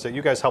we were there, is that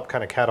you guys helped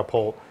kind of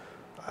catapult,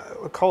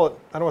 call it,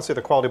 I don't want to say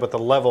the quality, but the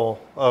level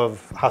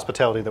of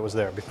hospitality that was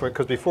there.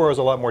 Because before it was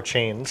a lot more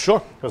chains. Sure.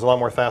 There was a lot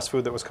more fast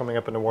food that was coming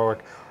up into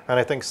Warwick. And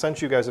I think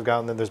since you guys have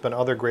gotten there, there's been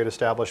other great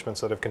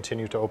establishments that have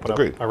continued to open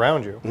up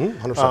around you.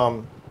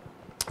 100%.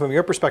 From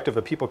your perspective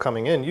of people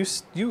coming in, you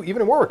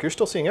even in Warwick, you're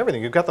still seeing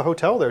everything. You've got the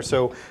hotel there,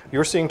 so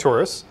you're seeing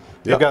tourists.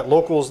 You've got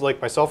locals like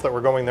myself that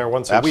were going there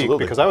once a week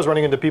because I was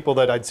running into people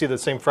that I'd see the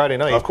same Friday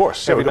night. Of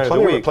course, every night of the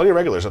week. Plenty of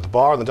regulars at the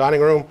bar and the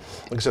dining room.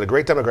 Like I said, a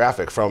great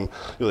demographic from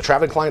the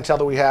traveling clientele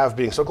that we have,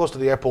 being so close to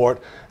the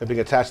airport and being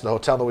attached to the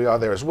hotel that we are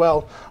there as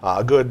well.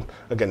 A good,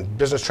 again,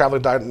 business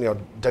traveling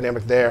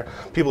dynamic there.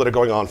 People that are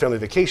going on family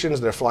vacations,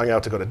 they're flying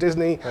out to go to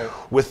Disney.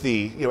 Right. With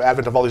the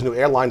advent of all these new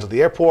airlines at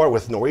the airport,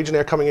 with Norwegian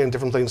Air coming in,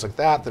 different things like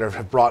that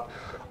have brought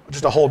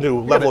just a whole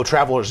new level of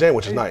travelers in,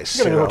 which is nice.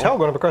 You got a new hotel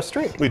going up across the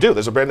street. We do.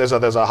 There's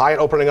a Hyatt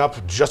opening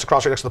up just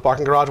across right next to the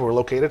parking garage where we're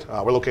located.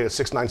 We're located at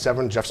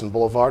 697 Jefferson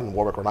Boulevard in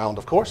Warwick, Rhode Island,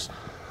 of course.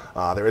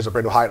 There is a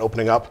brand new Hyatt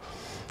opening up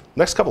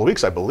next couple of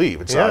weeks, I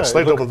believe. It's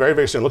slated to open very,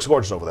 very soon. It looks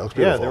gorgeous over there. It looks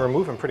beautiful. Yeah, they were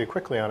moving pretty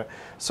quickly on it.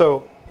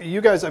 So you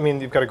guys,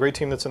 you've got a great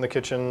team that's in the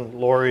kitchen.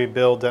 Lori,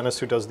 Bill, Dennis,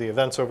 who does the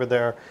events over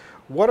there.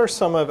 What are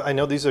some of, I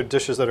know these are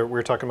dishes that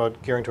we're talking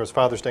about gearing towards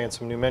Father's Day and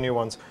some new menu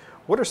ones.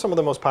 What are some of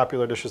the most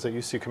popular dishes that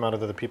you see come out of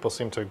that people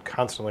seem to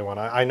constantly want?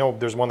 I know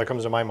there's one that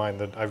comes to my mind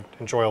that I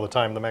enjoy all the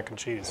time, the mac and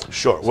cheese.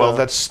 Sure. So, well,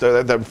 that's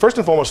the first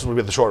and foremost would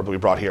be the short rib that we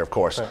brought here, of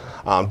course.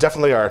 Right.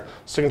 Definitely our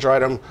signature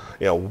item.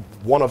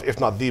 One of,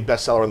 if not the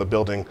best seller in the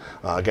building.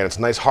 Again, it's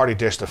a nice hearty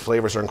dish. The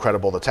flavors are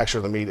incredible. The texture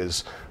of the meat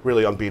is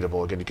really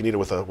unbeatable. Again, you can eat it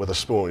with a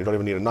spoon. You don't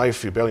even need a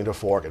knife. You barely need a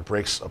fork. It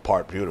breaks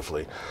apart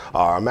beautifully.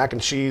 Our mac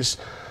and cheese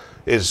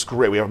is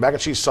great. We have a mac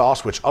and cheese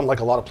sauce, which unlike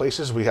a lot of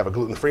places, we have a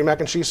gluten-free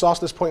mac and cheese sauce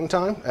at this point in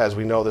time. As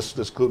we know,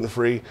 this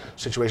gluten-free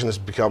situation has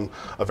become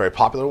a very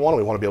popular one.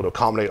 We want to be able to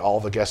accommodate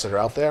all the guests that are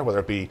out there, whether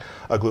it be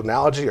a gluten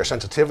allergy or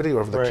sensitivity,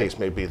 whatever the case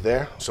may be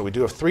there. So we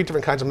do have 3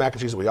 different kinds of mac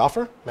and cheese that we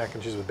offer. Mac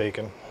and cheese with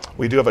bacon.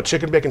 We do have a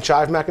chicken bacon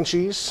chive mac and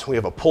cheese. We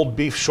have a pulled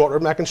beef short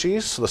rib mac and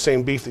cheese. So the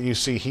same beef that you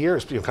see here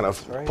is kind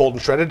of pulled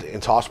and shredded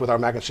and tossed with our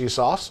mac and cheese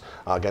sauce.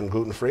 Again,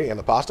 gluten-free, and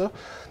the pasta.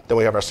 Then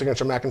we have our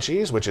signature mac and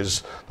cheese, which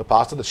is the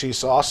pasta, the cheese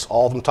sauce,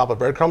 all of them topped with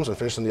breadcrumbs and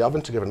finished in the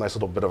oven to give a nice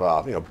little bit of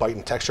a bite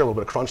and texture, a little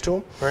bit of crunch to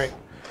them. Right.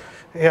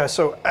 Yeah.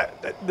 So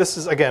this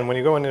is, again, when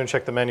you go in and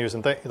check the menus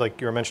and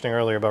like you were mentioning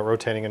earlier about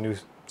rotating a new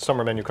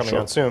summer menu coming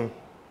on soon.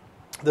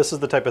 This is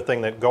the type of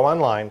thing that go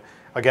online.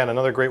 Again,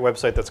 another great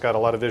website that's got a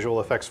lot of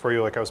visual effects for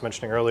you, like I was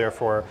mentioning earlier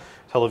for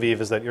Tel Aviv,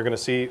 is that you're going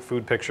to see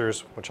food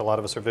pictures, which a lot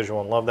of us are visual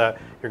and love that.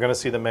 You're going to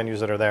see the menus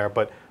that are there,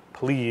 but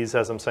please,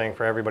 as I'm saying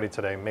for everybody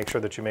today, make sure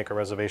that you make a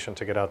reservation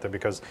to get out there,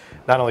 because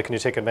not only can you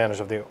take advantage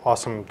of the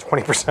awesome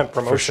 20%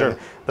 promotion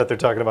that they're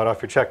talking about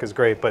off your check is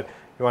great, but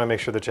you want to make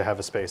sure that you have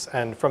a space.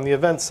 And from the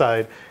event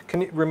side,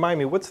 can you remind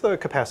me, what's the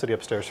capacity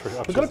upstairs for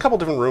upstairs? We've got a couple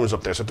different rooms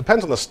up there, so it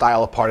depends on the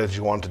style of party that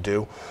you want to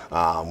do.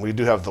 We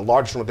do have the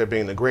largest room up there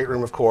being the great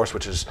room, of course,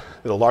 which is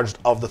the largest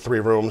of the 3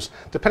 rooms.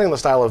 Depending on the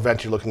style of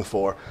event you're looking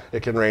for,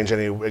 it can range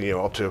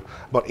up to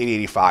about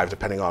 80-85,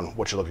 depending on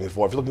what you're looking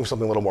for. If you're looking for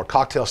something a little more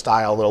cocktail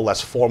style, a little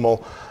less formal,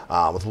 with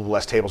a little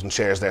less tables and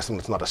chairs there, something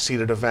that's not a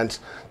seated event,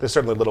 there's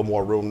certainly a little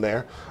more room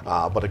there.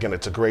 But again,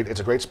 it's a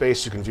great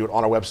space. You can view it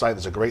on our website.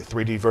 There's a great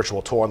 3D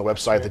virtual tour on the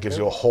website that gives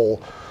you a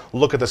whole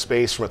look at the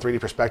space from a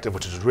 3D perspective,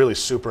 which is really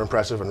super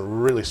impressive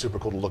and really super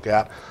cool to look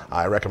at.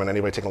 I recommend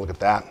anybody taking a look at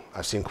that.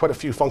 I've seen quite a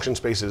few function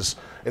spaces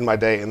in my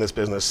day in this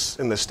business,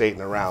 in this state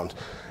and around.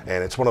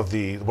 and it's one of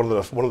the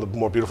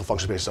more beautiful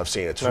function spaces I've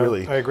seen. It's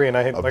really I agree, and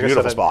a like beautiful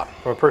I said, spot.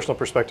 From a personal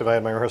perspective, I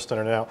had my rehearsal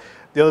dinner now.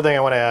 The other thing I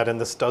want to add, and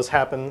this does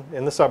happen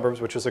in the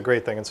suburbs, which is a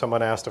great thing, and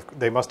someone asked if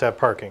they must have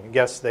parking.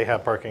 Yes, they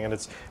have parking, and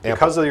it's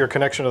because of your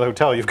connection to the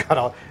hotel, you've got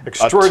an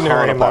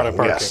extraordinary amount of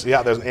parking. Yes,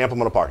 yeah, there's an ample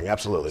amount of parking,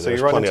 absolutely. So There's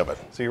you run plenty into, of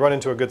it. So you run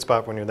into a good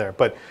spot when you're there.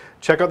 But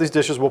check out these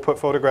dishes. We'll put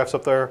photographs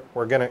up there.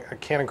 I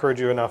can't encourage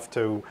you enough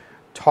to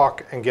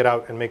talk and get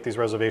out and make these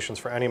reservations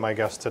for any of my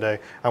guests today.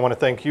 I want to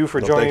thank you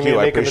for joining me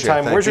and making the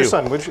time. Where's your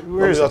son?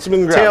 Where is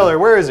he? Taylor,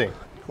 where is he?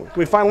 Can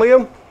we find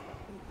Liam?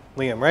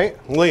 Liam, right?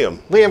 Liam.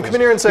 Liam, come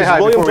in here and say hi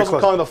William before we doesn't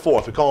close. call him the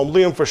fourth. We call him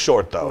Liam for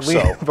short, though.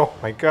 Liam, So oh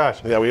my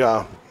gosh. yeah, we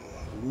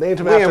named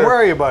him Liam, after. where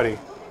are you, buddy?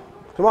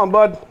 Come on,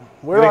 bud.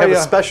 Where We are have you?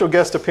 a special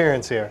guest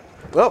appearance here.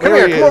 Oh, Come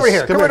there here, he come over is.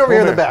 here. Come right over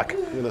here in the back.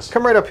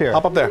 Come right up here.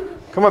 Hop up there.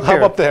 Come up Hop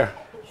here. up there.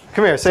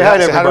 Come here, say hi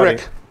to Say hi to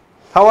everybody. Rick.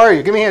 How are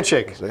you? Give me a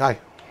handshake. Say hi.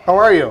 How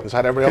are you? Say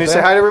hi to everybody Can you up say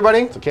there. hi to everybody?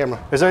 It's a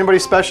camera. Is there anybody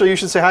special you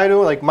should say hi to?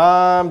 Like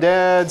mom,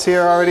 dad's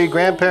here already,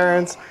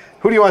 grandparents?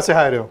 Who do you want to say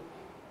hi to?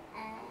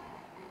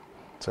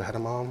 Say hi to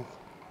mom,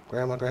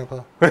 grandma,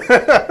 grandpa.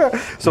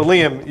 So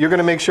Liam, you're going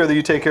to make sure that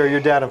you take care of your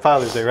dad on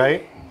Father's Day,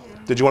 right?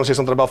 Did you want to say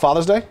something about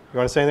Father's Day? You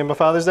want to say anything about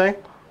Father's Day?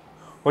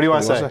 What do you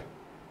want to say?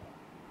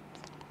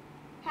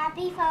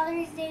 Happy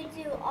Father's Day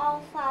to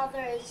all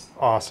fathers.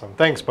 Awesome.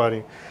 Thanks,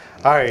 buddy.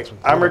 All right.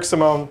 I'm Rick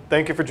Simone.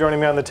 Thank you for joining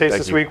me on The Taste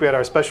Thank this you. week. We had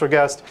our special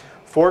guest.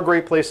 4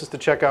 great places to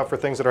check out for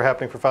things that are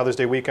happening for Father's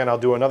Day weekend. I'll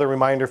do another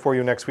reminder for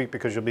you next week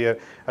because you'll be at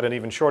an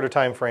even shorter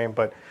time frame.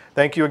 But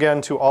thank you again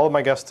to all of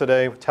my guests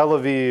today. Tel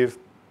Aviv,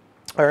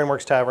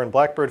 Ironworks Tavern,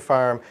 Blackbird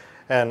Farm,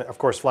 and of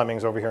course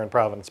Fleming's over here in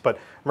Providence. But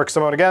I'm Rick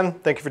Simone again.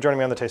 Thank you for joining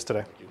me on The Taste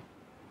today.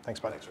 Thanks,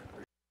 buddy.